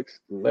out text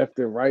left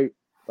and right.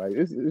 Like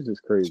it's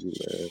just crazy,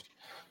 man.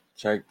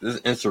 Check this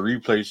instant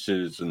replay shit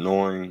is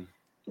annoying.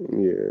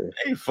 Yeah.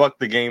 They fucked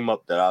the game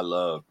up that I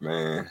love,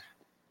 man.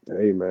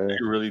 Hey, man. They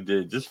really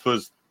did. Just for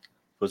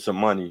some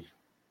money.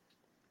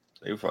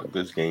 They fucked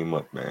this game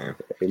up, man.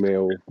 Hey,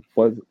 man.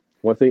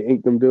 Once they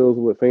inked them deals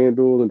with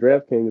FanDuel and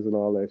DraftKings and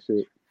all that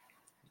shit.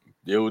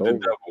 Deal with the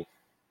devil.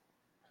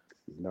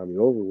 It's not be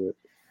over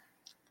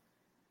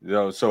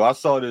with. So I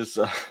saw this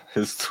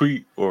his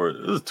tweet or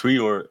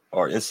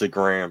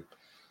Instagram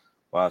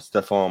by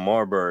Stephon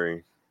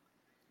Marbury.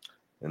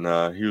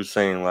 And he was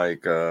saying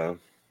like I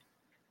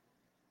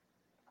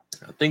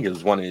think it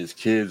was one of his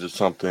kids or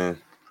something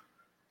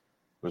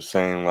was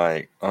saying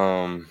like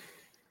one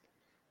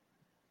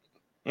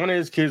of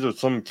his kids or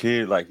some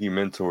kid like he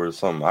mentored or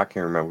something. I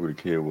can't remember who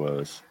the kid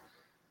was,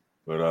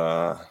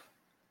 but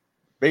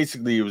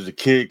basically it was a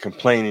kid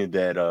complaining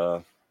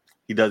that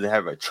he doesn't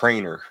have a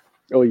trainer.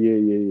 Oh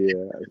yeah.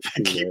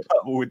 To keep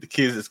up with the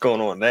kids that's going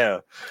on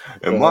now,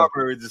 and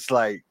Marbury is just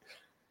like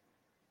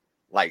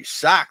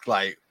shocked,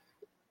 like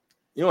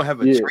you don't have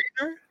a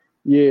trainer.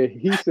 Yeah,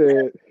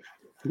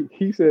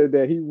 he said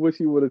that he wish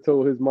he would have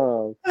told his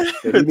mom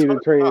that he needed a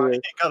trainer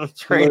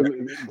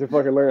to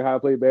fucking learn how to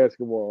play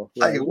basketball.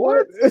 Like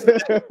what?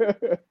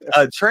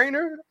 A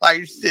trainer?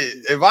 Like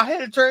shit. If I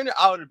had a trainer,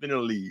 I would have been in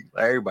the league.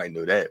 Like everybody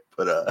knew that.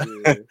 But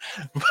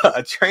but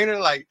a trainer,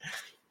 like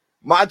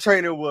my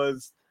trainer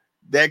was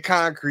that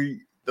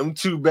concrete, them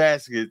 2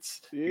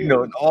 baskets, you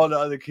know, and all the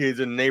other kids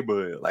in the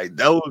neighborhood. Like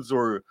those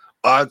were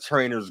our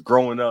trainers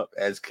growing up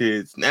as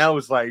kids. Now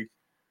it's like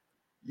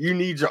you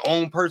need your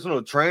own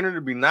personal trainer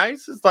to be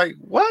nice. It's like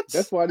what?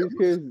 That's why these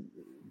kids.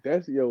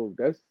 That's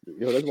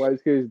why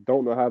these kids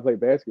don't know how to play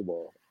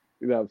basketball.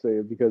 You know what I'm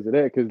saying? Because of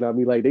that. Because I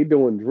mean, like they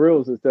doing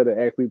drills instead of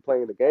actually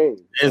playing the game.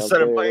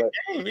 Instead of playing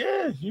the game,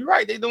 yeah, you're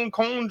right. They doing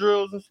cone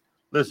drills.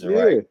 Listen,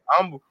 right?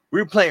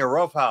 We're playing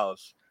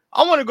roughhouse.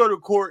 I want to go to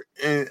court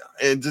and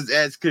just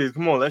ask kids,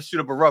 come on, let's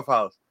shoot up a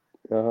roughhouse.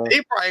 They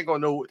probably ain't gonna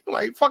know.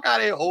 Like fuck out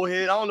of here, old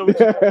head. I don't know what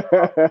you're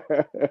talking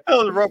about.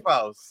 Hell, the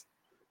roughhouse.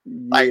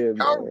 Like,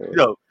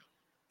 yo,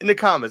 in the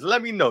comments,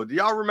 let me know. Do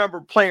y'all remember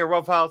playing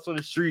Rough House on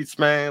the streets,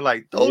 man?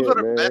 Like, those are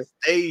the best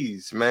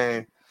days,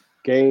 man.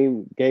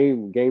 Game.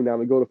 Now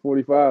we go to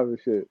 45 and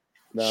shit.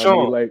 Now, Sean,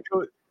 I mean, like,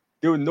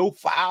 there were no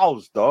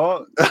fouls,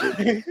 dog.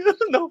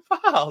 No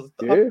fouls,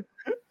 dog. Yeah.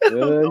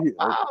 No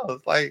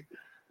fouls. Like,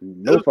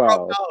 no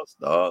fouls,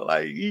 dog.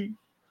 Like,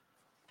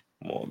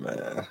 come on,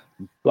 man.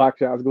 Block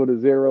shots go to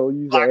 0.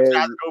 Block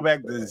shots go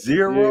back to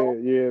 0.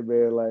 Yeah,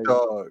 man. Like,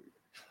 dog.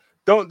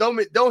 Don't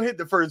hit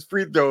the first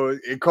free throw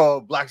and call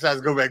block shots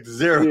go back to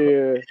 0.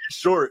 Yeah,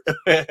 short.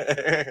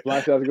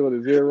 Block shots go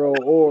to 0,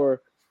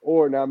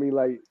 or now I mean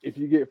like if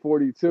you get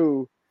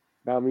 42,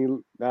 now I mean,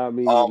 you know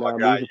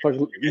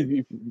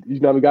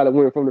we got to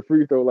win from the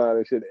free throw line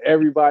and shit.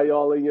 Everybody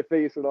all in your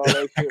face and all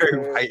that shit.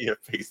 Everybody in your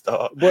face,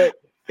 dog. But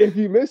if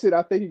you miss it,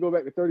 I think you go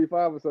back to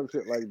 35 or some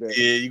shit like that.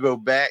 Yeah, you go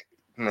back,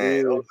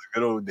 man. Those are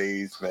good old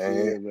days, man.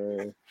 Yeah,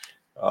 man.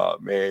 Oh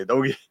man,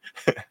 don't get.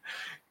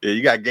 Yeah,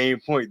 you got game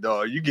point,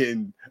 dog. You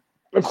getting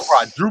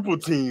quadruple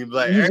teams.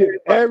 Like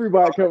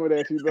everybody coming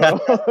at you, dog.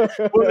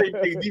 Well, they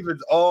take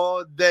defense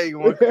all day. You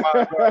want to come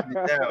out and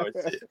down and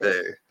shit,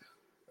 man.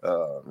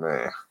 Oh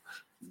man.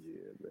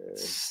 Yeah, man.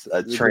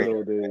 A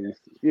trainer.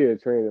 Yeah,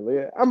 training.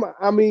 Yeah,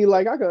 I mean,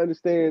 like I can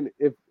understand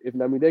if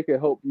I mean they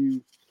can help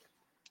you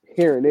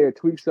here and there,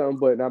 tweak something,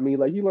 but I mean,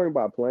 like you learn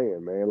by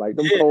playing, man. Like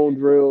them cone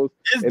drills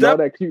and all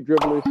that cute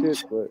dribbling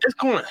shit. But it's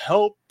gonna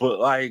help, but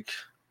like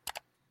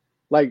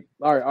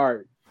all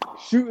right.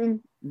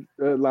 Shooting,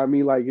 I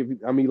mean, like you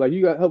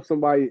got to help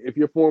somebody if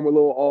your form a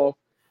little off,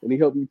 and he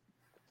help you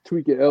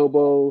tweak your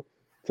elbow,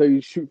 tell you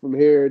shoot from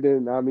here.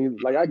 Then I mean,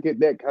 like I get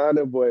that kind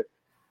of, but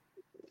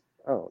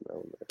I don't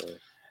know, man.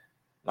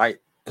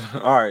 Like,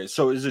 all right,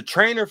 so is a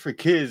trainer for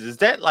kids? Is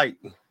that like,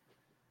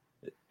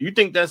 you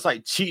think that's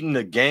like cheating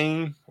the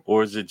game,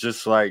 or is it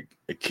just like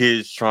a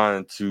kid's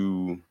trying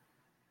to,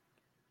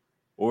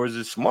 or is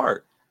it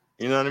smart?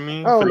 You know what I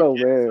mean? I don't know,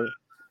 man.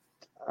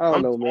 I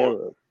don't know,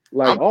 man.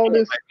 Like all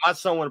this, like my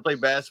son want to play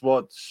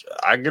basketball.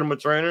 I get him a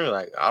trainer.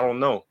 Like I don't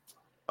know.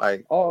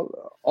 Like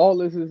all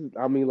this is.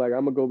 I mean, like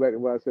I'm gonna go back to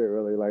what I said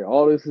earlier. Like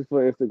all this is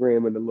for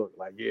Instagram and the look.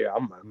 Like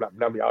I'm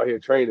not out here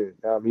training.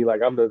 I mean,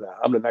 like I'm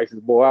the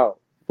nicest boy out.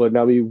 But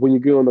I mean, when you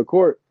get on the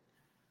court,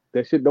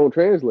 that shit don't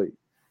translate.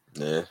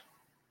 Yeah.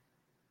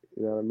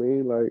 You know what I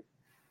mean? Like.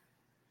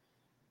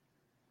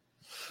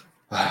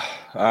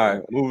 All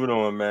right, moving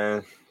on,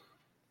 man.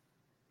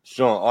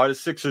 Sean, are the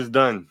Sixers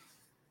done?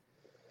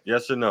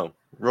 Yes or no?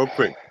 Real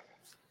quick.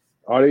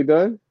 Are they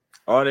done?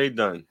 Are they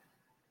done?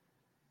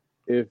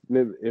 If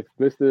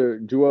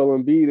Mr. Joel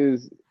Embiid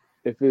is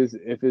if his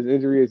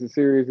injury is as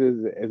serious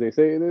as they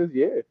say it is,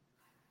 yeah.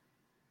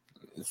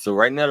 So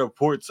right now the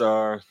reports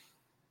are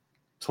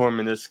torn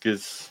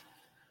meniscus.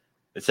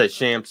 It said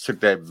Shams took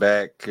that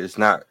back. It's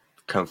not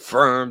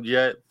confirmed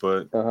yet,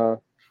 but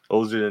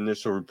those are the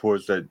initial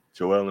reports that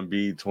Joel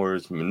Embiid tore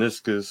his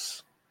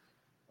meniscus.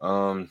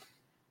 I'm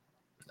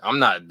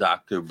not a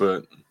doctor,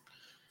 but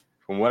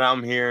from what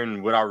I'm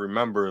hearing, what I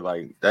remember,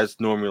 like that's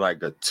normally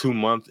like a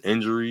 2-month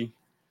injury.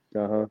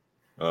 So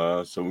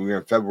we're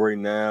in February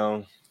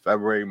now.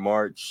 February,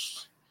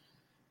 March.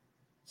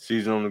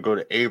 Season only go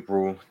to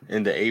April.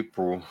 Into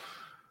April.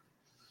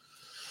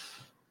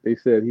 They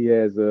said he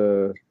has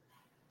a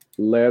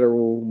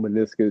lateral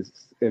meniscus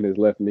in his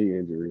left knee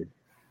injury.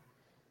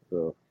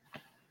 So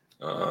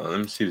let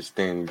me see the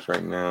standings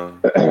right now.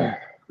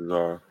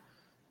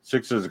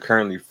 Sixers are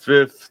currently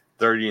 5th,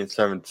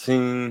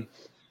 30-17.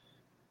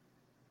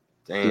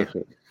 Damn,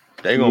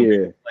 they gonna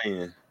be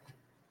playing.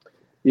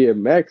 Yeah,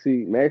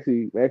 Maxey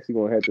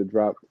gonna have to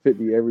drop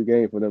 50 every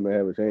game for them to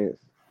have a chance.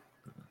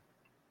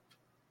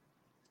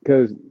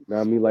 Because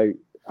I mean, like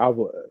I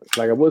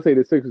would say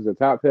the Sixers are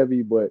top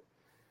heavy, but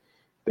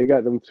they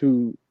got them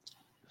two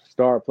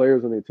star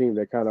players on their team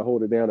that kind of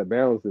hold it down and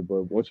balance it.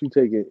 But once you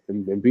take it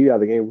and beat out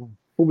the game,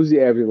 who was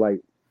he averaging,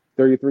 like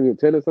 33 and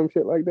 10 or some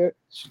shit like that?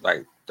 It's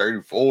like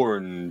 34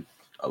 and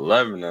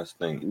 11, I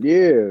think.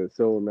 Yeah.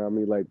 So now I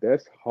mean, like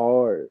that's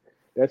hard.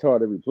 That's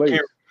hard to replace.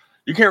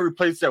 You can't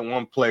replace that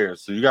one player,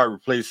 so you got to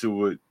replace it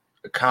with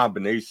a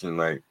combination.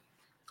 Like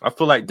I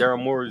feel like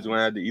Daryl Morey is going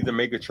to have to either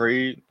make a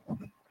trade.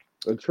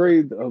 A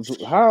trade of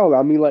how?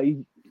 I mean, like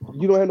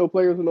you don't have no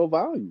players with no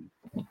value.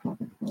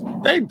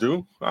 They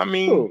do. I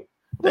mean,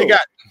 they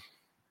got.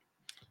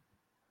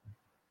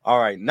 All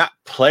right, not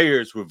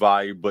players with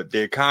value, but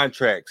their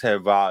contracts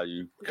have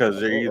value because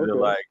they're either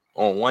like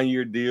on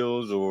 1-year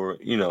deals or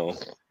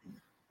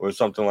or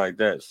something like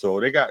that. So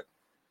they got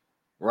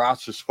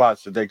roster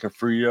spots that they can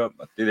free up.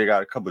 I think they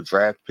got a couple of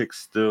draft picks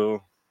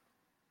still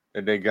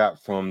that they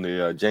got from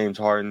the James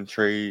Harden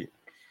trade.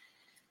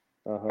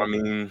 I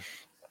mean,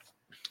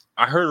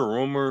 I heard a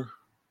rumor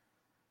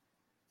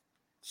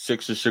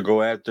Sixers should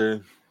go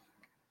after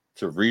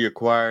to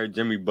reacquire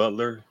Jimmy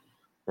Butler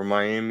from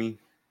Miami.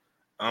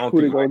 I don't who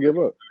think they gonna give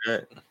up.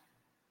 That.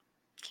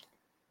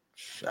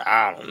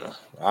 I don't know.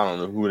 I don't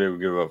know who they would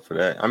give up for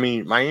that. I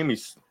mean,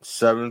 Miami's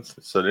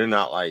 7th, so they're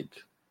not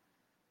like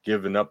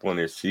giving up on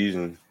their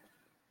season.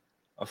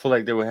 I feel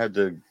like they would have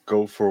to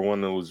go for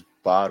one of those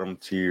bottom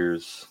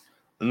tiers.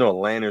 I know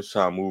Atlanta's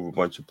trying to move a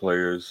bunch of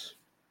players.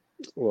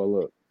 Well,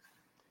 look,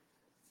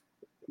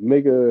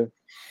 make a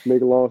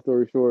long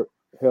story short.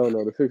 Hell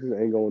no, the Sixers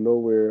ain't going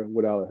nowhere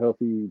without a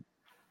healthy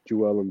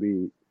Joel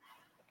Embiid.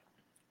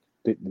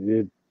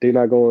 They're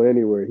not going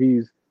anywhere.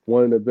 He's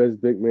one of the best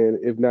big men,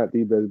 if not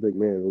the best big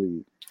man in the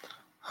league.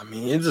 I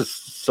mean, it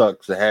just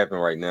sucks to happen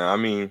right now. I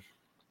mean,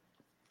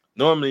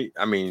 normally,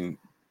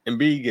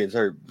 Embiid gets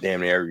hurt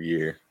damn near every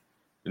year.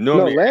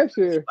 Normally, last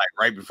year, like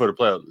right before the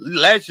playoffs.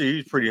 Last year, he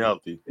was pretty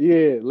healthy.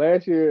 Yeah,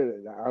 last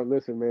year,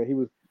 listen, man, he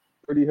was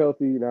pretty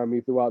healthy.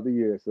 Throughout the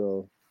year.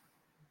 So,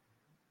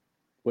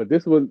 but I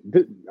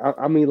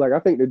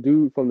think the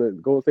dude from the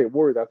Golden State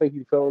Warriors, I think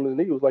he fell on his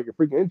knee. It was like a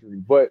freaking injury,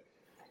 but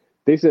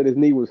they said his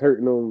knee was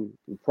hurting him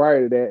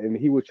prior to that, and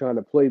he was trying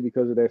to play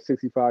because of that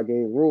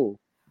 65-game rule.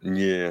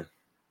 Yeah,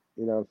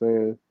 you know what I'm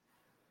saying,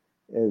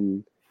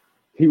 and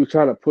he was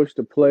trying to push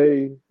the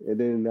play, and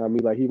then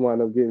he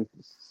wound up getting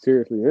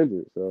seriously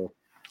injured. So,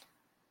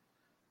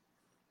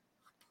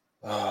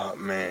 oh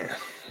man,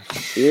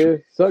 yeah,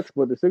 sucks.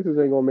 But the Sixers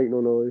ain't gonna make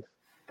no noise.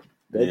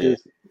 That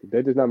just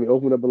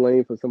open up a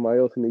lane for somebody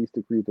else in the East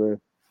to creep in.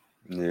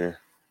 Yeah.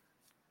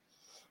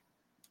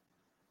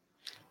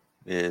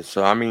 Yeah,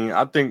 so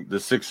I think the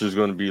Sixers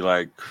going to be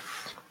like,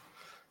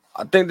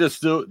 I think they're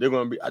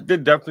going to be. I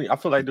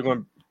feel like they're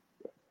going to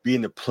be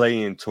in the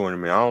play-in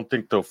tournament. I don't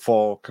think they'll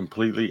fall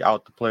completely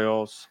out the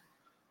playoffs,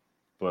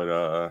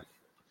 but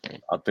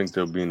I think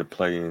they'll be in the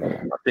play-in.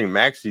 I think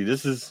Maxey. I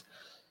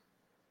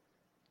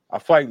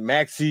feel like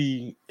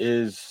Maxey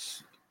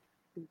is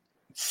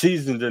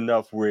seasoned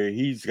enough where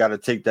he's got to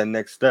take that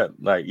next step.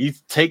 Like he's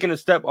taken a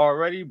step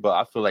already, but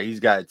I feel like he's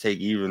got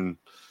to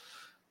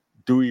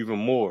do even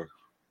more.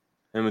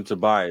 Him and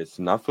Tobias,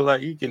 and I feel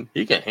like he can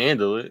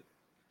handle it.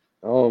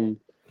 Now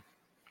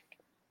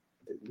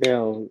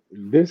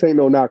this ain't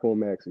no knock on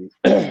Maxey,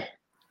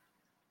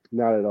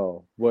 not at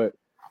all. But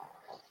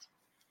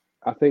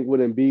I think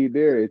with Embiid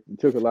there, it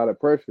took a lot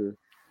of pressure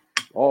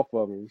off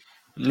of him.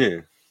 Yeah,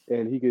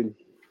 and he can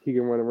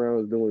run around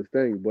and do his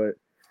thing. But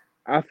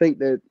I think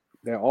that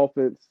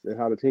offense and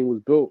how the team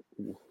was built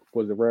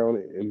was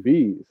around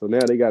Embiid. So now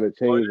they got to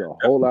change a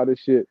whole lot of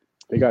shit.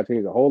 They got to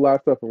change a whole lot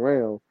of stuff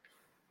around,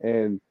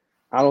 and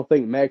I don't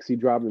think Maxey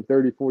dropping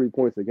 30, 40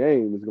 points a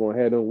game is going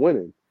to have them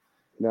winning.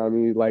 You know what I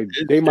mean? Like,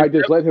 they might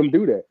just let him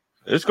do that.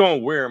 It's going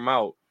to wear him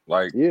out.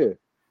 Like, yeah.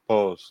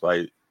 Pause.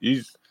 Like,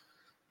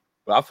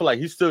 but I feel like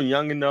he's still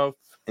young enough,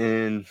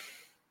 and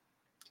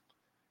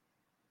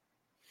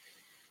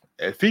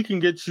if he can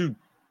get you,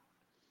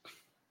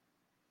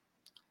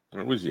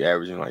 what was he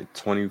averaging, like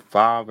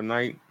 25 a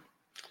night?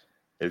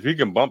 If he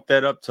can bump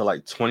that up to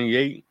like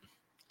 28,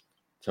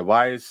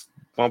 Tobias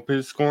bump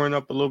his scoring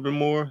up a little bit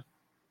more.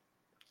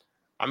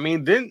 I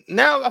mean, then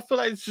now I feel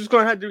like it's just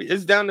going to have to be,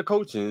 it's down to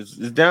coaching.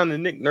 It's down to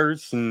Nick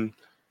Nurse and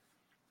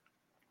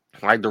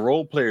like the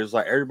role players.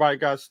 Like everybody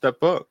got to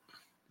step up,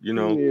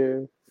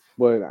 Yeah,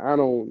 but I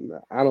don't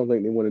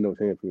think they win no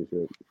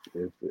championship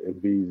if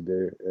Embiid's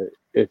there.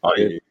 If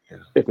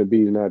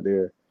Embiid's not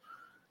there.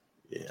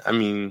 Yeah, I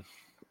mean,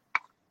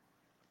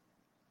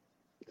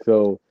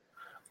 so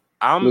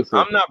I'm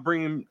not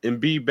bringing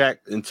Embiid back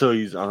until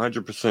he's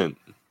 100%.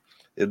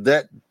 If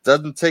that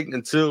doesn't take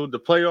until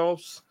the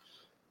playoffs,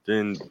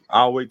 then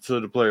I'll wait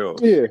till the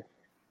playoffs.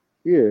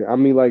 Yeah. I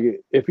mean, like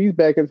if he's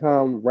back in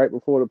time right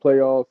before the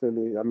playoffs,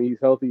 and he's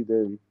healthy,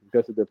 then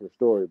that's a different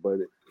story. But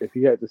if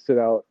he had to sit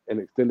out an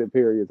extended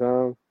period of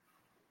time,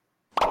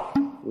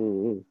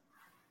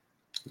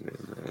 yeah,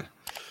 man.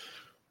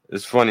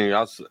 It's funny.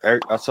 I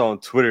saw on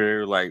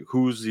Twitter like,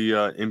 who's the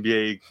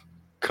NBA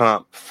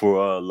comp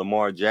for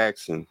Lamar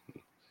Jackson?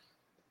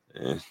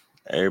 And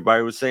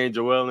everybody was saying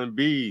Joel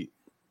Embiid.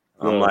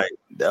 I'm like,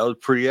 that was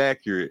pretty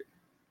accurate.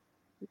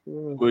 Yeah.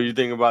 What do you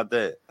think about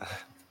that?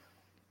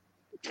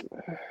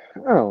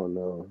 I don't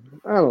know.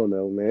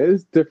 Man.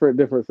 It's different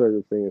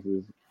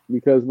circumstances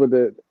because with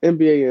the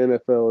NBA and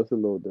NFL, it's a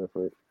little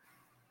different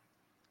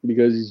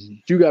because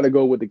you got to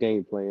go with the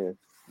game plan.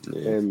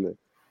 Yeah. And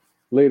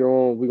later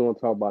on, we're gonna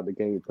talk about the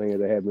game plan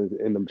that happens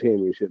in them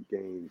championship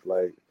games.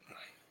 Like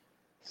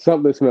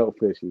something smelled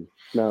fishy.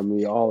 Not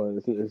me.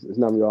 It's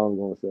not me. All I'm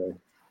gonna say.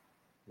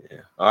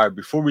 Yeah. All right.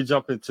 Before we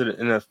jump into the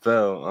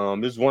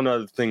NFL, there's one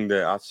other thing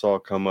that I saw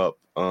come up.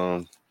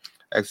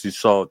 Actually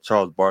saw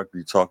Charles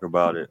Barkley talk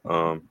about it.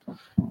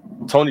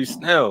 Tony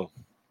Snell,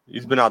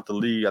 he's been out the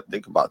league, I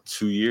think, about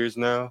 2 years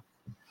now.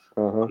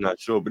 Uh-huh. I'm not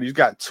sure, but he's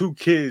got 2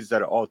 kids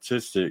that are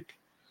autistic.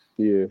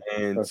 Yeah.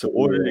 And in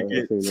order to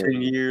get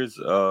 10 years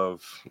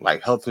of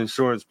like health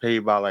insurance paid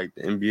by like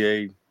the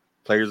NBA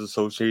Players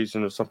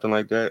Association or something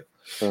like that,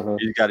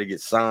 he's got to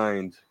get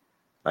signed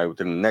like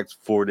within the next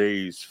 4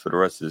 days for the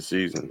rest of the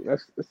season.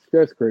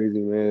 That's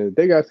crazy, man.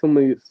 They got so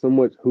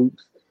much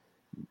hoops.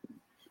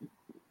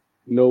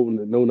 No,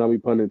 not be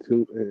pun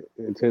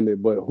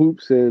intended, but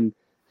hoops and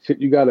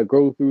shit you got to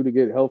go through to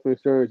get health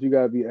insurance. You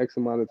got to be X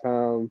amount of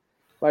time.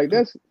 Like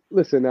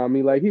listen, I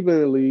mean, like he been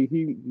in the league,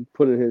 he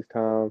put in his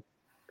time.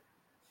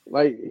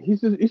 Like he's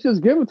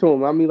just giving to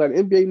him. I mean, like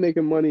NBA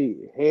making money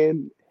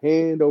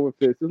hand over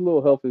fist. This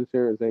little health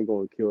insurance ain't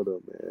gonna kill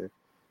them, man.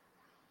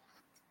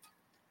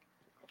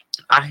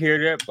 I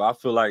hear that, but I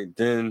feel like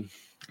then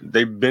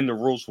they bend the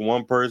rules for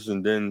one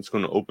person, then it's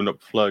gonna open up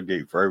the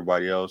floodgate for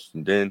everybody else,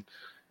 and then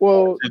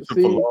for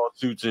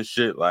lawsuits and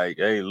shit. Like,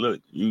 hey,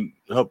 look, you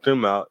helped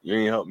him out, you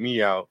ain't helped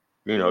me out.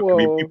 You know, it could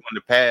be people in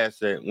the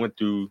past that went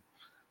through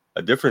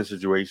a different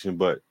situation,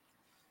 but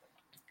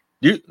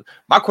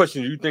my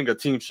question: do you think a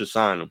team should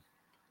sign him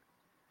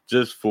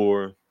just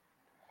for,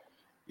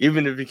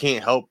 even if he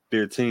can't help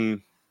their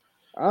team?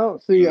 I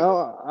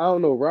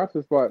don't know.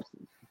 Roster spots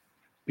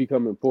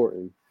become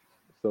important,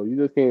 so you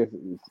just can't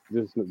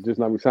just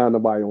not resign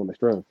nobody on the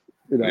strength.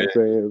 You know what I'm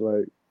saying?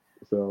 Like,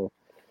 so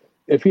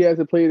if he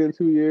hasn't played in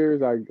 2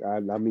 years, I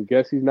mean,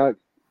 guess he's not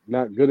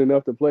good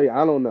enough to play.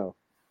 I don't know.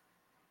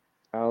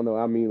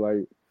 I mean,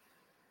 like,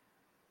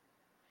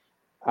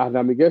 I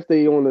mean, guess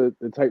they on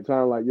the type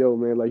time like, yo,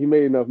 man, like you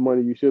made enough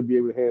money, you should be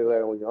able to handle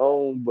that on your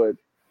own. But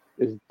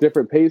it's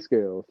different pay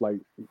scales. Like,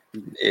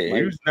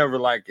 he was never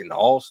like an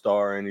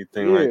all-star or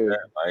anything like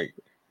that. Like,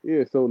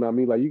 yeah, so I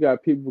mean, like you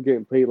got people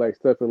getting paid like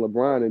Steph and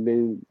LeBron, and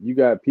then you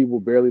got people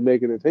barely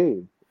making a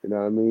team. You know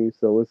what I mean?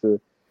 So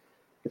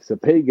it's a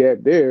pay gap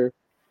there.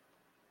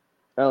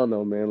 I don't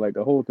know, man. Like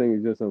the whole thing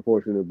is just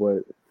unfortunate,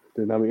 but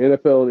then I mean,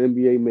 NFL and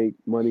NBA make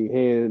money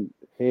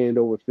hand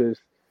over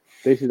fist.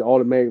 They should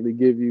automatically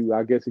give you,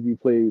 I guess, if you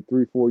played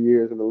 3-4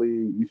 years in the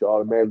league, you should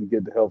automatically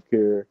get the health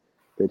care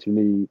that you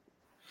need.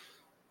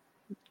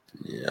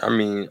 Yeah, I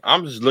mean,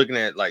 I'm just looking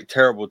at like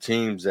terrible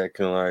teams that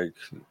can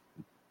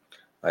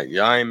like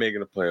y'all ain't making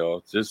the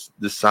playoffs. Just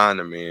sign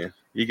him, man.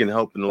 He can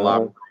help in the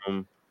locker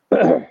room.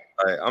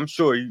 Like, I'm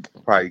sure he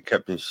probably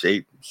kept in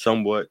shape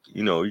somewhat.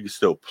 You know, he can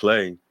still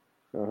play,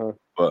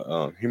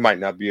 but he might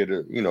not be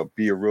able to,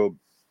 be a real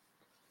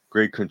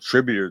great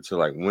contributor to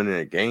like winning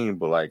a game.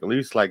 But like at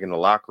least like in the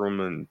locker room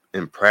and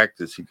in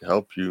practice, he can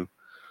help you.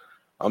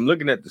 I'm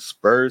looking at the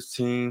Spurs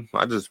team.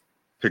 I just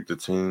picked a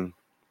team.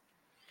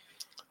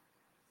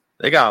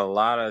 They got a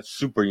lot of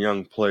super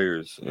young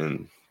players,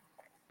 and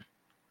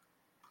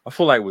I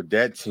feel like with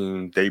that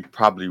team, they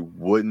probably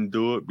wouldn't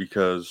do it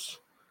because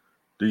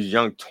these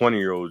young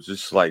 20-year-olds,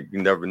 just like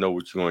you never know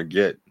what you're going to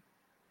get.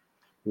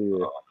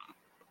 Yeah.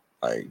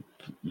 Like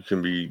you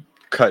can be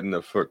cutting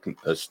a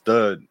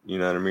stud, you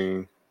know what I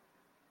mean?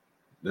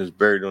 That's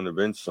buried on the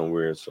bench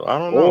somewhere. So I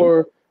don't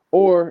know.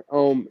 Or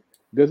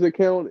does it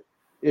count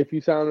if you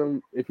sign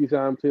him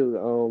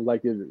to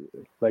like your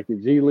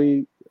G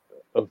League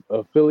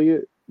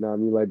affiliate? Now I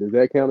mean, like, does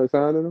that count as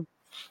signing him?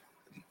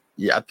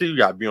 Yeah, I think he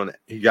got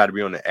to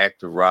be on the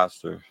active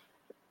roster.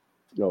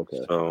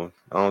 Okay. So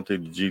I don't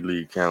think the G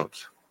League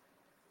counts.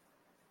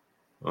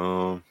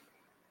 I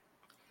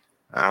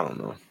don't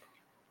know.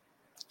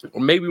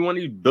 Or maybe one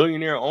of these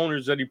billionaire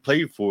owners that he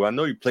played for. I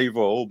know he played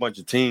for a whole bunch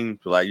of teams.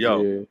 Like,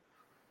 yo,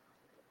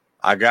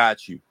 I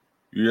got you.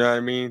 You know what I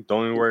mean?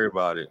 Don't even worry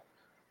about it.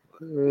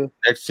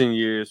 Next 10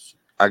 years,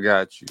 I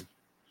got you.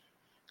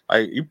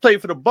 Like, you play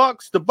for the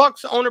Bucks. The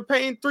Bucks owner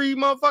paying 3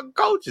 motherfucking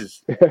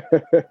coaches.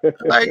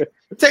 Like,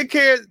 take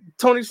care of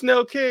Tony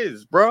Snell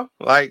kids, bro.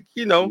 Like,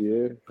 Yeah.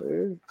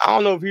 I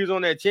don't know if he was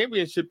on that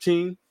championship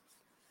team.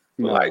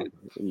 But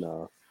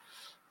nah.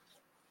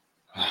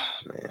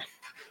 Man,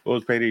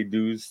 those payday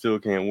dudes still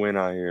can't win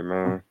out here,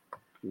 man.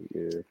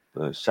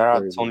 Yeah. Shout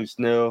out to Tony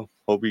Snell.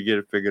 Hope he get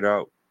it figured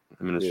out.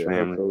 Him and his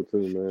family. I hope so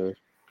too,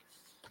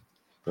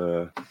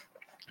 man.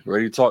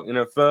 Ready to talk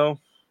NFL?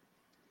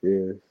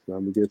 Yeah,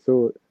 time to get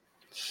to it.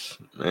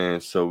 Man,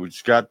 so we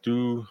just got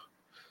through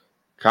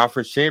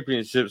conference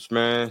championships,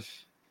 man.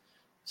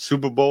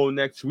 Super Bowl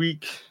next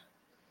week.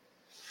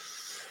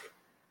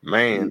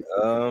 Man,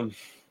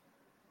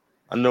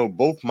 I know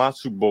both my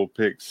Super Bowl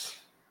picks.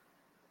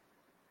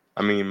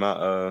 I mean,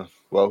 my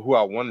Well, who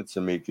I wanted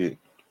to make it,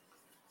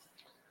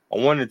 I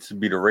wanted to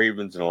be the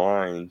Ravens and the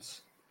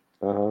Lions.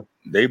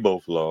 They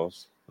both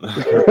lost.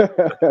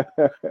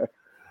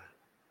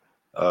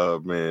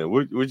 Man,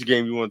 which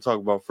game you want to talk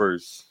about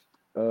first?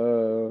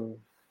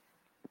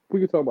 We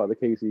can talk about the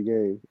KC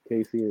game,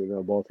 KC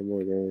and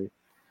Baltimore game.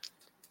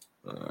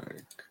 All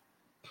right.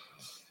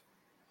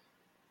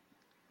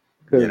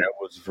 Yeah, that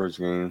was the first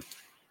game.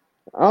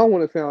 I don't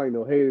want to sound like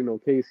no hater, no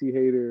KC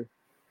hater,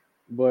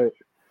 but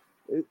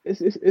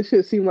it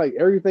should seem like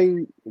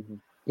everything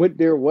went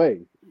their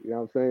way. You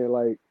know what I'm saying?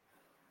 Like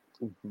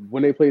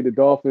when they played the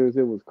Dolphins,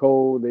 it was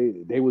cold.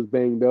 They was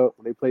banged up.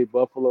 When they played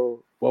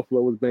Buffalo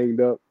was banged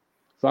up.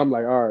 So I'm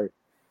like, all right,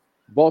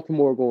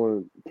 Baltimore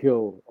going to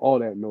kill all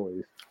that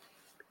noise.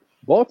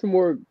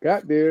 Baltimore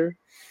got there,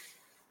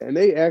 and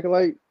they act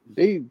like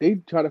they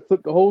try to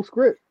flip the whole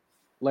script,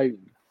 like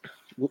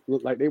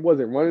they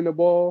wasn't running the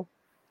ball.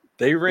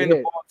 They ran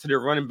the ball to their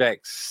running back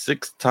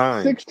 6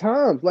 times. 6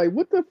 times. Like,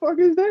 what the fuck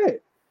is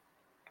that?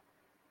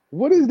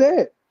 What is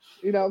that?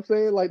 You know what I'm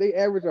saying? Like, they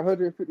average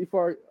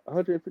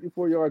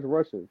 154 yards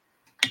rushing.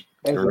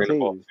 They ran the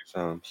ball 6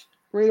 times.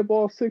 Ran the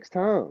ball 6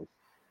 times.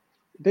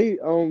 They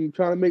trying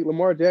to make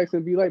Lamar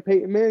Jackson be like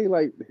Peyton Manning,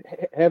 like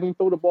have him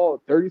throw the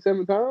ball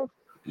 37 times.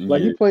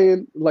 Like he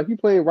playing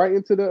right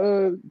into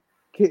the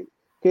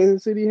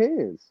Kansas City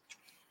hands.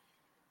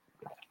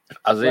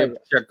 Isaiah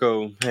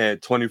Pacheco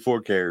had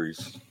 24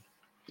 carries.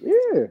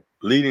 Yeah.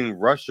 Leading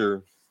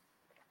rusher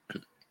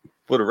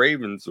for the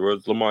Ravens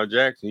was Lamar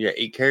Jackson. He had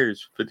 8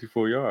 carries,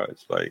 54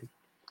 yards.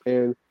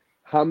 And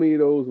how many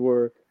of those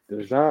were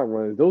design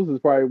runs? Those is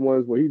probably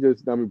ones where he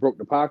just, broke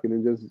the pocket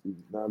and just,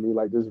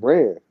 just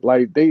ran.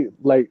 I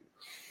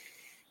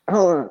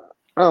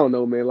don't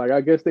know, man. Like,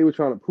 I guess they were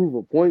trying to prove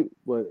a point,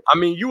 but I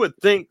mean, you would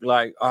think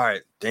all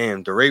right,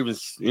 damn, the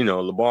Ravens,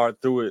 Lamar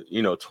threw it,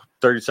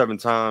 37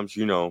 times,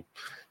 they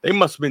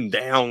must have been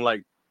down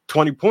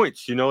 20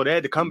 points, they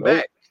had to come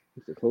back.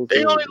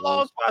 They only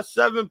lost by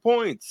 7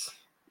 points.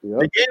 Yep.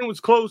 The game was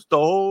close the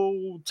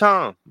whole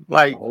time.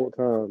 The whole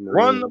time, man.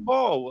 Run the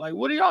ball.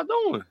 What are y'all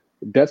doing?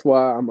 That's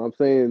why I'm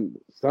saying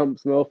something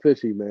smell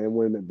fishy, man.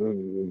 When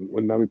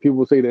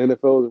people say the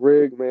NFL is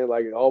rigged, man,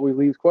 it always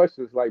leaves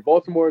questions.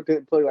 Baltimore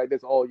didn't play like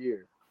this all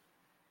year.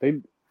 They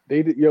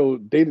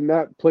did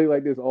not play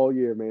like this all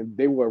year, man.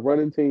 They were a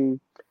running team,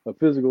 a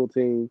physical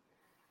team,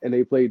 and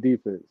they played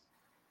defense.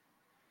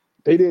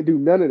 They didn't do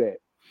none of that.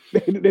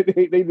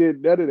 They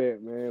did none of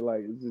that, man.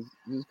 It's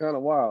just kind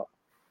of wild.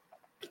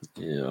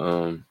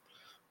 Yeah.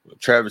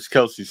 Travis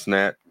Kelce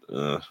snapped.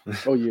 Oh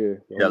yeah.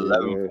 He got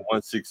 11 for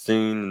 116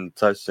 and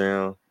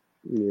touchdown.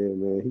 Yeah,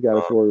 man. He got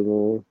a 40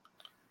 on.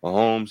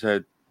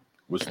 Mahomes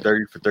was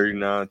 30 for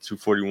 39,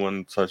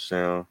 241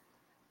 touchdown.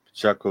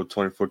 Pacheco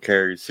 24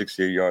 carries,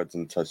 68 yards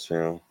and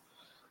touchdown.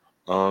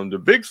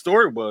 The big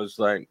story was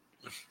a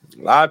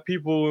lot of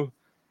people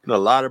put a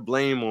lot of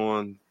blame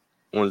on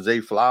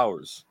Zay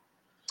Flowers.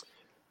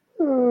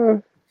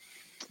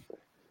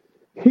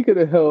 He could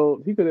have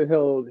held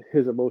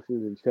his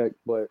emotions in check,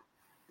 but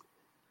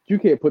you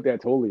can't put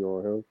that totally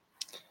on him.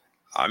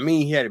 I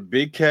mean, he had a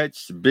big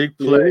catch, a big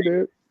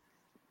play,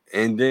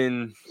 and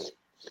then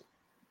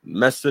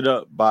messed it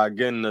up by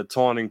getting a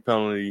taunting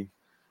penalty.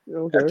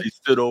 Okay. After he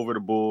stood over the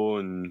bull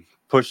and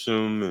pushed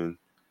him,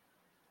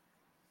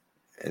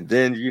 and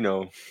then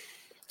the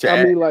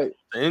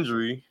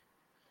injury.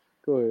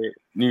 Go ahead.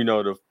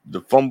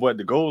 The fumble at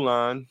the goal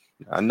line.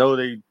 I know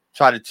they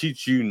try to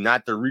teach you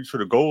not to reach for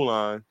the goal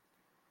line.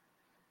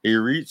 He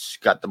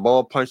reached, got the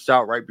ball punched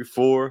out right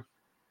before,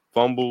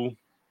 fumble,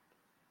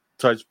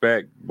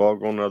 touchback, ball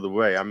going the other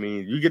way. I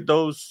mean, you get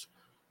those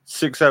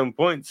 6-7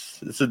 points,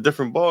 it's a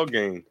different ball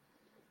game.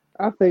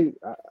 I think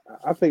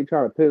trying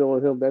to pin it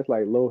on him, that's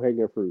low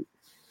hanging fruit,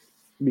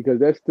 because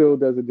that still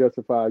doesn't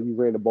justify you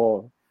ran the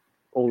ball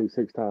only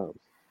 6 times.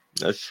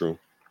 That's true.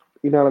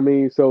 You know what I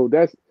mean? So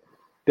that's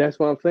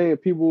what I'm saying.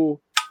 People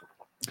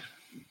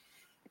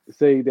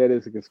say that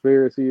it's a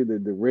conspiracy, the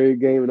rig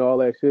game and all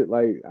that shit.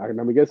 I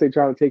guess they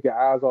trying to take your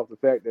eyes off the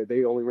fact that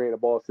they only ran the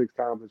ball 6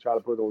 times and try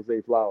to put on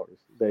Zay Flowers.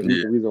 That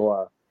he's the reason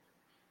why.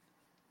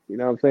 You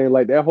know what I'm saying?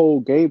 That whole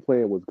game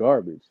plan was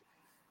garbage.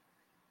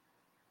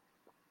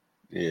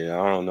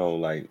 Yeah, I don't know.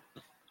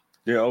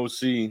 Their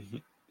OC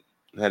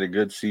had a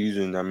good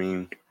season. I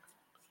mean,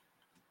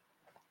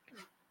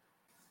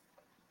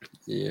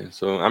 yeah.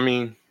 So, I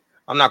mean,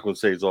 I'm not going to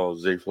say it's all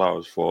Zay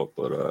Flowers' fault,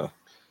 but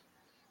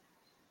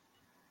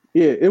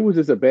yeah, it was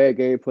just a bad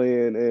game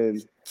plan, and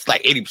it's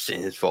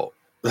 80% his fault.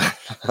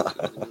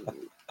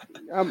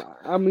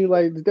 I mean,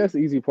 that's the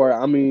easy part.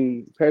 I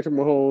mean, Patrick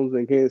Mahomes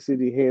and Kansas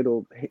City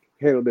handled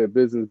their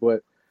business,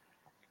 but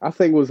I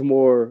think it was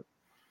more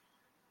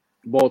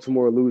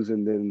Baltimore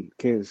losing than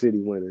Kansas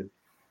City winning.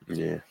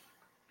 Yeah.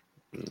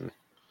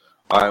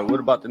 All right, what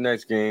about the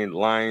next game?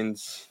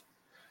 Lions,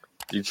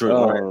 Detroit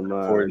Lions,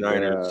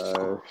 49ers.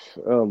 Gosh.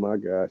 Oh my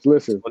gosh!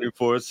 Listen,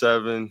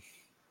 24-7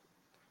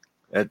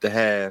 at the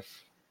half.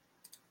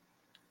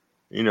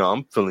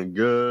 I'm feeling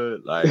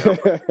good.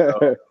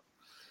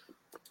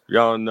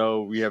 Y'all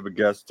know we have a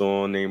guest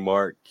on named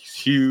Mark. He's a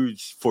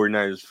huge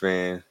 49ers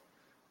fan.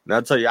 And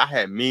I tell you, I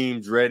had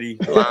memes ready,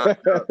 lined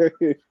up.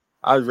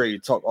 I was ready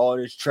to talk all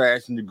this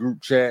trash in the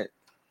group chat.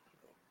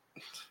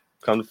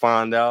 Come to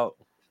find out,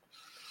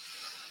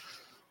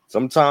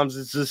 sometimes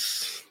it's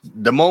just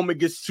the moment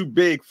gets too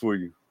big for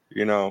you,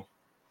 you know.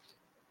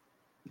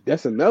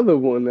 That's another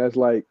one that's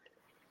like,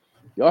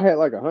 y'all had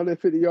like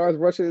 150 yards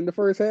rushing in the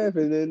first half,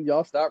 and then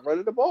y'all stopped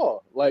running the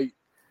ball. Like,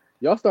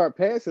 y'all start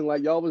passing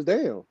like y'all was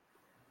down.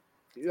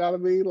 You know what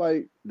I mean?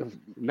 Like, the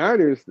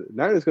Niners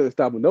couldn't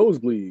stop a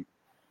nosebleed.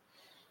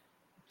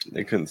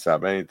 They couldn't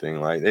stop anything.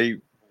 Like, they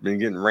been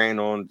getting ran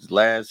on the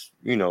last,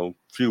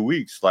 few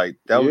weeks. Like,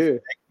 that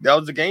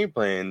was the game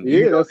plan.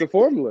 Yeah, that's the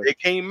formula. They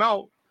came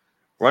out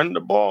running the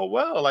ball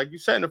well, like you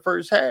said, in the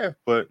first half.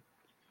 But,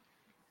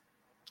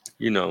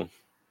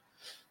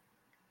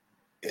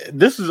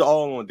 this is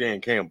all on Dan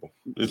Campbell.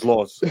 This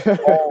loss is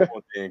all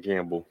on Dan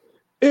Campbell.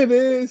 It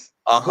is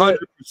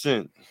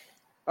 100%.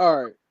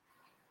 All right,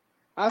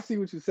 I see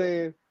what you're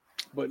saying,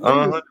 but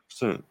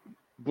 100%.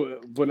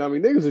 But I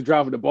mean, niggas are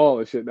dropping the ball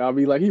and shit. Now, I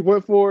mean, like, he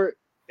went for it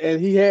and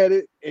he had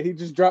it and he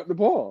just dropped the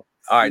ball.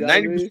 All right,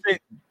 90%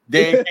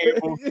 Dan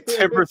Campbell,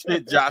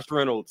 10% Josh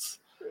Reynolds.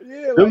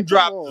 Yeah, them like,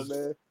 drops come on,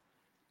 man.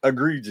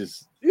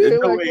 Egregious. Yeah,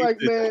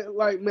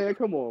 man,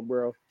 come on,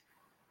 bro.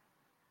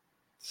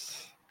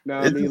 Now,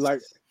 I mean,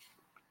 like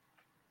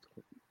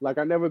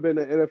I never been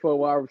an NFL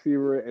wide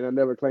receiver, and I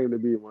never claimed to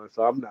be one.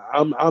 So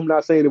I'm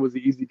not saying it was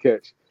an easy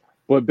catch,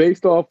 but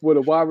based off what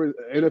a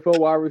NFL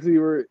wide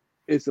receiver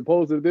is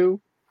supposed to do,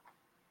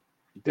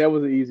 that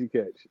was an easy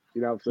catch.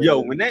 You know what I'm saying?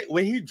 Yo,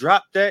 when he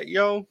dropped that,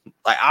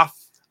 like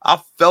I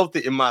felt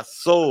it in my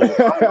soul.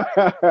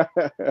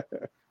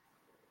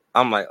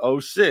 I'm like, oh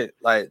shit!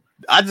 Like,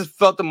 I just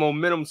felt the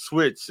momentum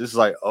switch. It's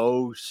like,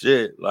 oh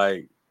shit!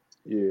 Like,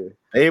 yeah,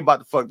 they about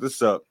to fuck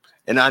this up.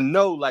 And I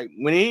know, like,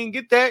 when he didn't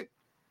get that,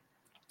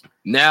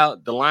 now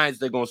the Lions,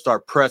 they're gonna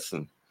start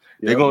pressing. Yep.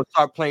 They're gonna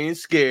start playing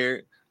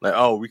scared. Like,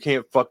 oh, we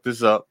can't fuck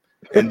this up.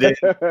 And then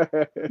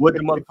what the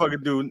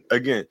motherfucker do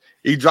again?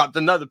 He dropped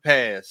another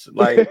pass.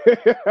 Like,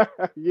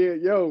 yeah,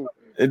 yo.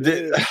 And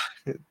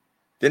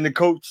then the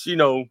coach,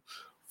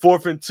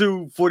 4th and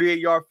 2,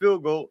 48-yard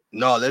field goal.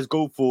 No, let's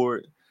go for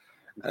it.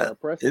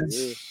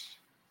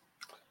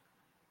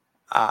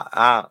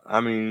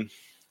 I mean,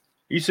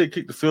 you should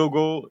kick the field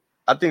goal.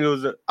 I think it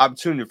was an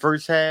opportunity in the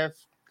first half.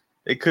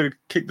 They could have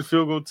kicked the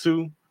field goal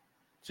too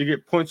to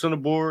get points on the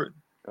board.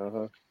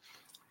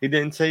 He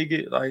didn't take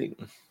it. Like,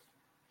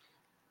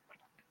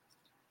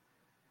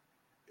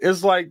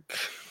 it's like,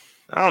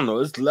 I don't know.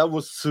 It's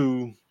levels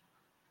to,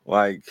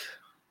 like,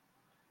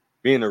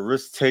 being a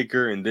risk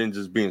taker and then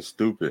just being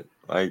stupid.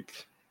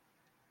 Like,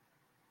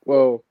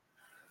 well,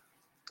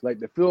 like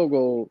the field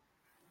goal,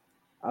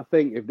 I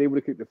think if they would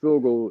have kicked the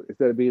field goal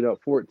instead of being up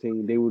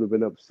 14, they would have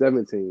been up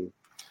 17.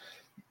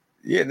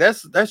 Yeah,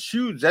 that's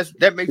huge.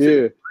 That makes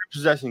it a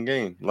possession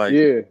game. Like,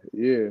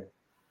 yeah.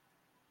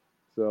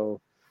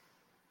 So,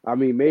 I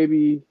mean,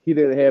 maybe he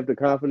didn't have the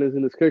confidence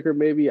in his kicker.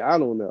 Maybe, I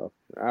don't know.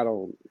 I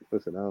don't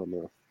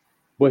know.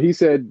 But he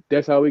said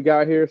that's how we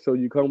got here. So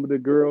you come with the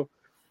girl,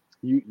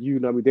 you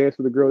dance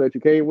with the girl that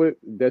you came with.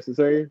 That's the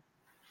same.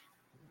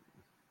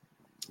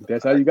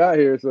 That's how you got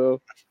here.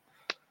 So.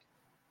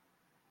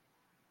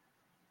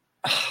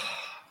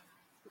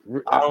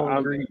 I don't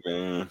agree,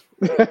 man.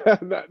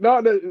 No,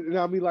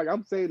 I mean, like,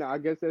 I'm saying that I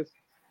guess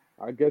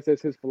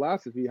that's his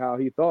philosophy, how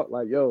he thought,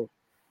 like, yo,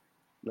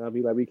 I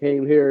mean, like, we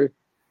came here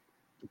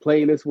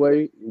playing this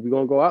way, we're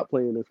gonna go out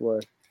playing this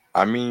way.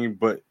 I mean,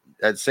 but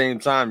at the same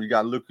time, you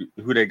gotta look at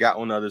who they got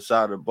on the other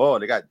side of the ball.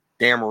 They got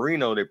Dan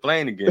Marino they're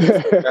playing against.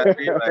 Like,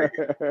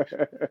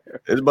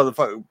 this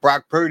motherfucker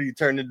Brock Purdy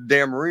turned into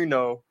Dan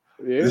Marino.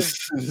 Yeah,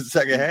 this in the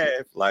second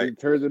half. Like, he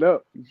turned it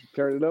up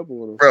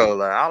on him. Bro,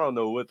 like, I don't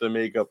know what to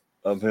make up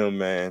of him,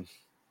 man.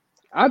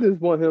 I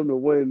just want him to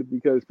win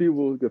because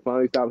people can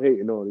finally stop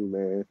hating on him,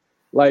 man.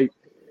 Like,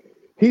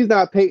 he's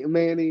not Peyton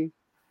Manning,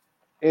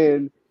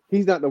 and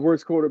he's not the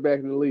worst quarterback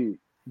in the league.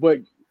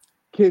 But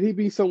can he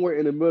be somewhere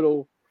in the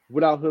middle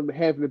without him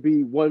having to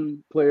be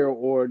one player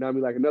or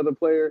like another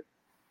player?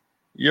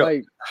 Yeah.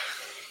 Like,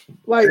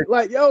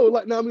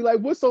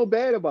 what's so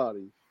bad about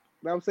him? You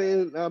know what I'm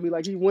saying? I mean,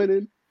 like, he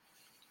winning.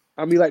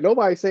 I mean, like,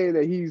 nobody's saying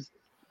that he's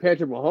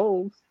Patrick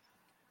Mahomes.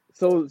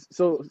 So,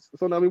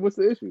 I mean, what's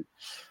the issue?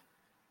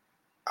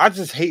 I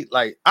just hate,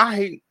 I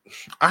hate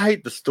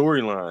the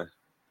storyline.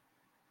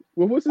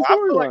 Well, what's the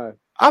storyline?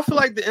 I feel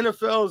like the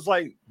NFL is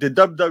like the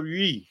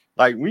WWE.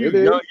 Like, when you're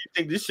young, you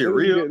think this shit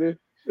real. And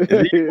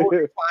then you go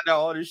and find out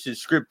all this shit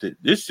scripted.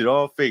 This shit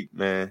all fake,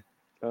 man.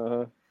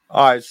 All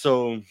right,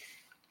 so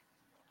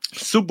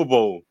Super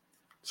Bowl,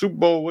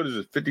 what is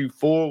it,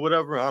 54,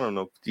 whatever? I don't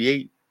know,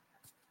 58.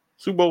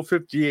 Super Bowl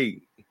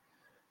 58.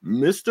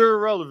 Mr.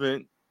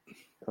 Irrelevant,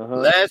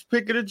 last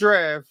pick of the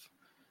draft.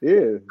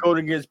 Yeah. Going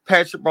against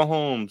Patrick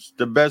Mahomes,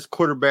 the best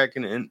quarterback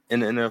in the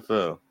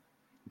NFL.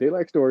 They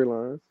like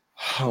storylines.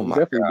 Oh, my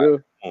God.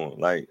 Do. Come on.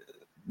 Like,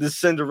 this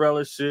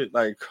Cinderella shit,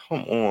 like,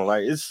 come on.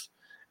 Like, it's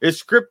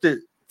scripted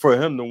for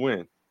him to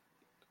win.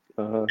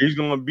 He's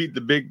going to beat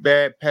the big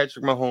bad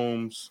Patrick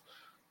Mahomes.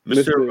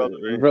 Mr.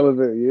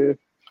 Irrelevant, yeah.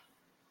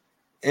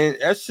 And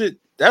that's the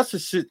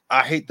shit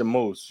I hate the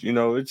most. You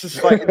know, it's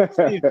just like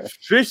it's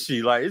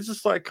fishy. Like it's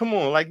just like, come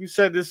on, like you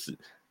said, this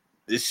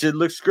shit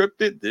looks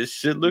scripted. This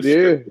shit looks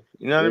scripted.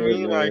 You know what I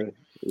mean? Man.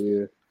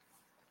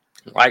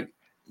 Like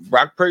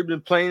Brock Purdy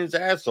been playing his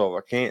ass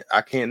off.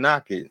 I can't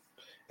knock it.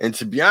 And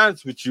to be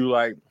honest with you,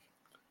 like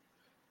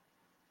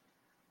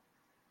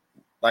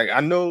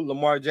I know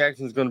Lamar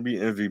Jackson's gonna be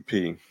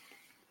MVP.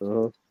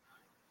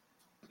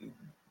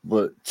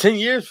 But 10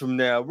 years from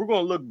now, we're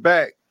gonna look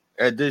back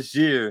at this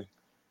year.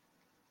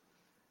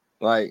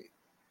 Like,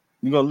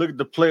 you're gonna look at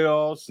the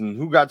playoffs and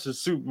who got to the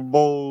Super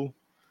Bowl,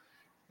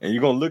 and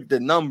you're gonna look at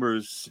the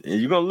numbers, and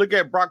you're gonna look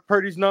at Brock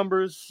Purdy's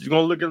numbers, you're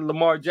gonna look at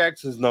Lamar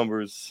Jackson's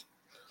numbers.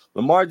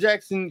 Lamar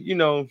Jackson, you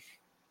know,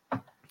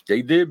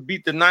 they did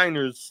beat the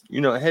Niners, you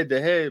know, head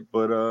to head,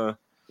 but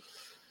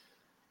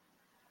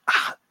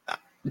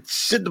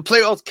should the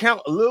playoffs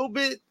count a little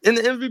bit in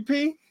the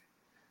MVP?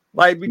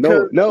 Like,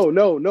 because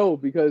no,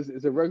 because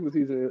it's a regular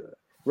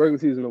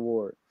season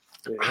award.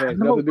 It has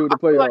nothing to do with the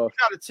playoffs.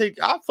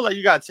 I feel like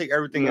you gotta take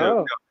everything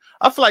out.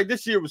 I feel like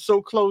this year was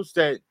so close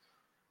that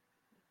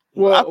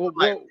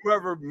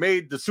whoever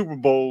made the Super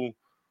Bowl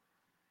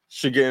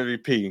should get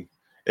MVP.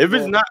 If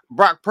it's not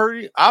Brock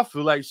Purdy, I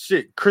feel like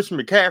shit. Chris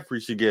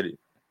McCaffrey should get it.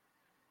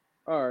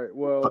 All right.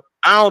 Well, but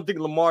I don't think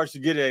Lamar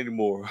should get it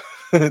anymore.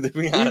 To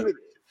be honest.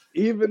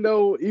 Even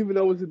though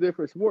it's a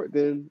different sport,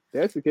 then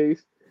that's the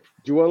case.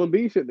 Joel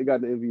Embiid shouldn't have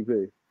got the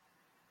MVP.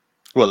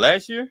 What,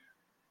 last year?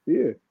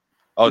 Yeah.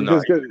 Oh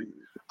no,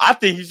 I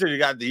think he should have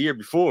got the year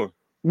before.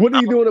 What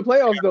did he do in the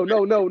playoffs though?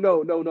 No.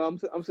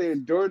 I'm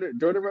saying during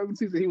the regular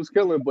season he was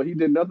killing, but he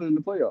did nothing in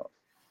the playoffs.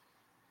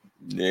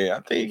 Yeah,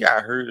 I think he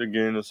got hurt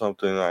again or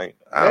something. Like,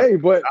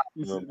 but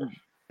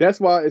that's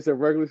why it's a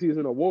regular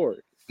season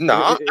award.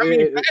 No, I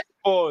mean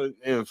basketball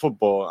and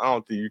football. I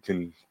don't think you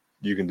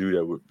can do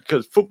that with,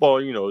 because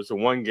football, you know, it's a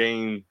one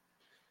game.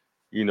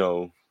 You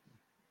know,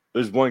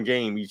 there's one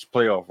game each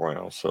playoff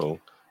round. So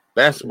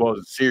basketball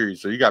is a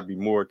series, so you got to be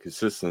more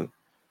consistent.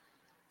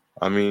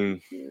 I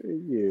mean,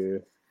 yeah.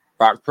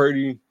 Brock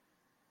Purdy,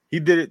 he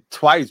did it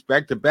twice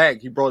back to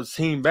back. He brought his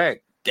team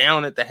back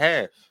down at the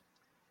half.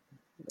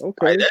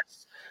 Okay. Like,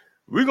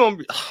 we're gonna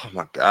be. Oh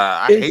my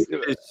god, I hate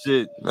this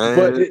shit, man.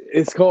 But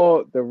it's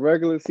called the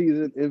regular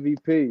season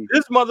MVP.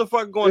 This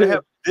motherfucker gonna have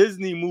a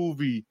Disney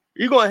movie.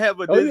 You're gonna have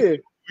a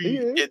Disney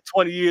movie in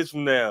 20 years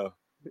from now.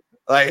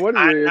 Like,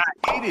 I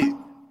hate it.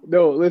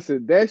 No,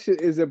 listen, that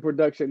shit is in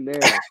production now.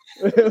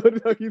 What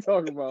the fuck you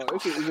talking about? That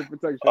shit is in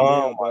production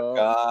now. Oh my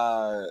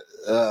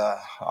god.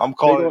 I'm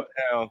calling it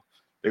now.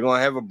 They're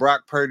gonna have a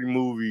Brock Purdy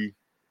movie.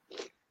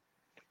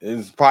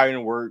 It's probably in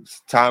the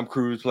works. Tom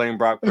Cruise playing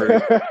Brock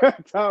Purdy.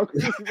 Tom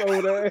Cruise is over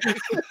there.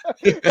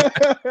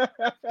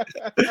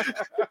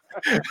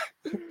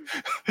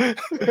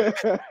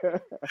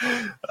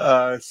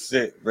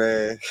 Shit,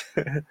 man.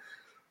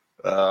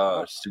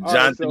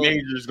 Jonathan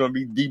Major is gonna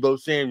be Debo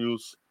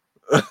Samuels.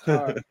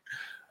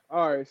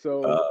 All right.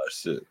 So.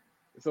 Shit.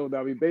 So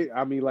I mean,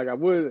 I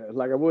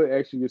would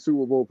ask you your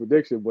Super Bowl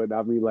prediction, but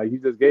I mean, like, you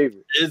just gave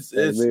it. It's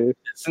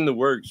in the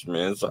works,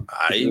 man. So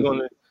they're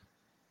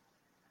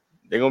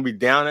gonna be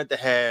down at the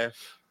half.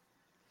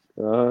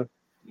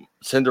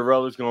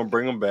 Cinderella's gonna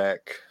bring them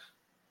back.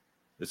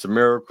 It's a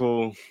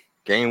miracle,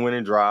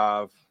 game-winning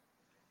drive,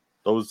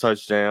 throws a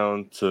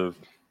touchdown to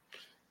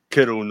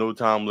Kittle, no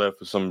time left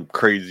for some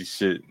crazy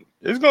shit.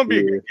 It's gonna be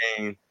a good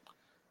game,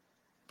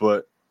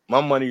 but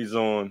my money's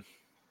on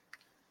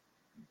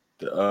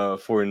the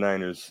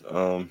 49ers.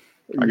 I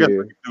guess we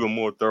can do a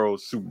more thorough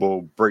Super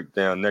Bowl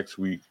breakdown next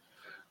week,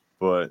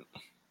 but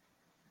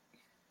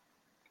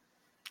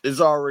it's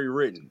already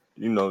written.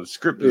 You know, the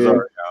script is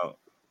already out.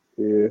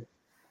 Yeah.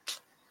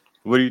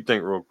 What do you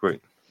think, real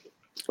quick?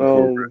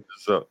 I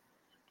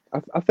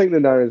think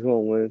the Niners gonna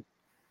win.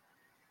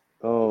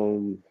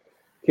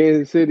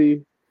 Kansas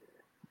City,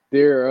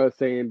 they're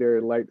saying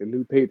they're like the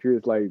new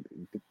Patriots, like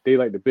they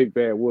like the big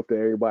bad wolf that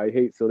everybody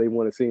hates, so they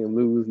want to see him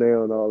lose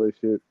now and all this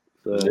shit.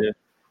 So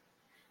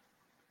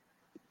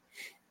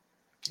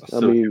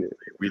I mean,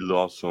 we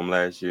lost to him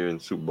last year in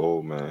Super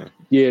Bowl, man.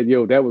 Yeah,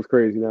 that was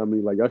crazy. You know what I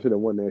mean? Like, y'all should have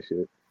won that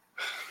shit.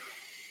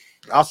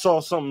 I saw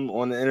something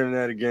on the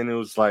internet again. It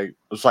was like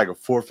a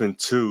 4th and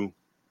 2.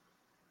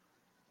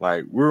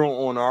 Like, we're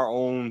on our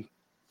own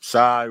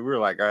side. We were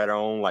like at our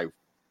own like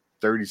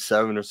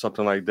 37 or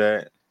something like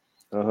that.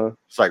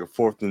 It's like a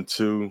 4th and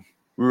 2.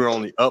 We were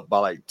only up by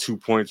like 2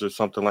 points or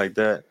something like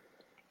that.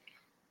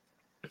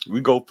 We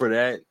go for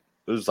that.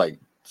 It was like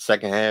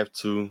second half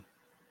too.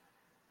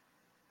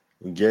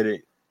 And get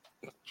it.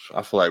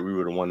 I feel like we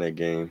would have won that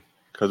game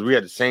because we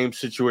had the same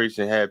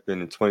situation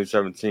happen in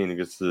 2017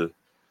 against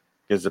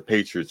the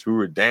Patriots. We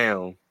were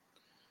down.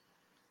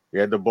 We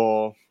had the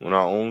ball on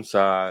our own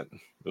side.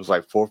 It was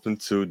like 4th and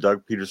 2.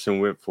 Doug Peterson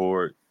went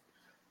for it.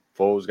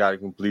 Foles got a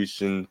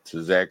completion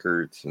to Zach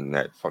Ertz, and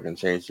that fucking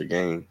changed the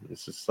game.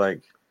 It's just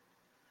like,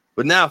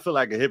 but now I feel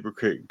like a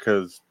hypocrite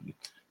because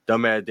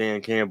dumbass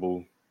Dan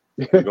Campbell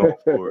going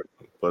for it.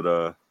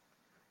 But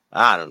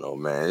I don't know,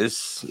 man.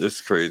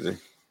 It's crazy.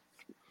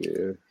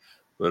 Yeah.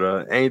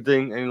 But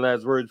any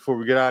last words before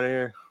we get out of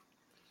here?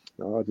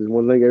 I just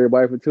want to thank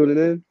everybody for tuning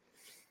in.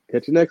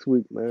 Catch you next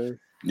week, man.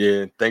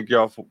 Yeah, thank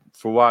y'all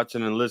for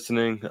watching and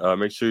listening.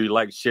 Make sure you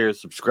like, share,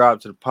 subscribe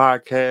to the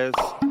podcast,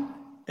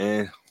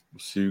 and we'll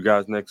see you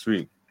guys next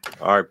week.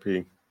 All right,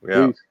 P. We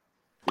out.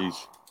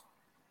 Peace.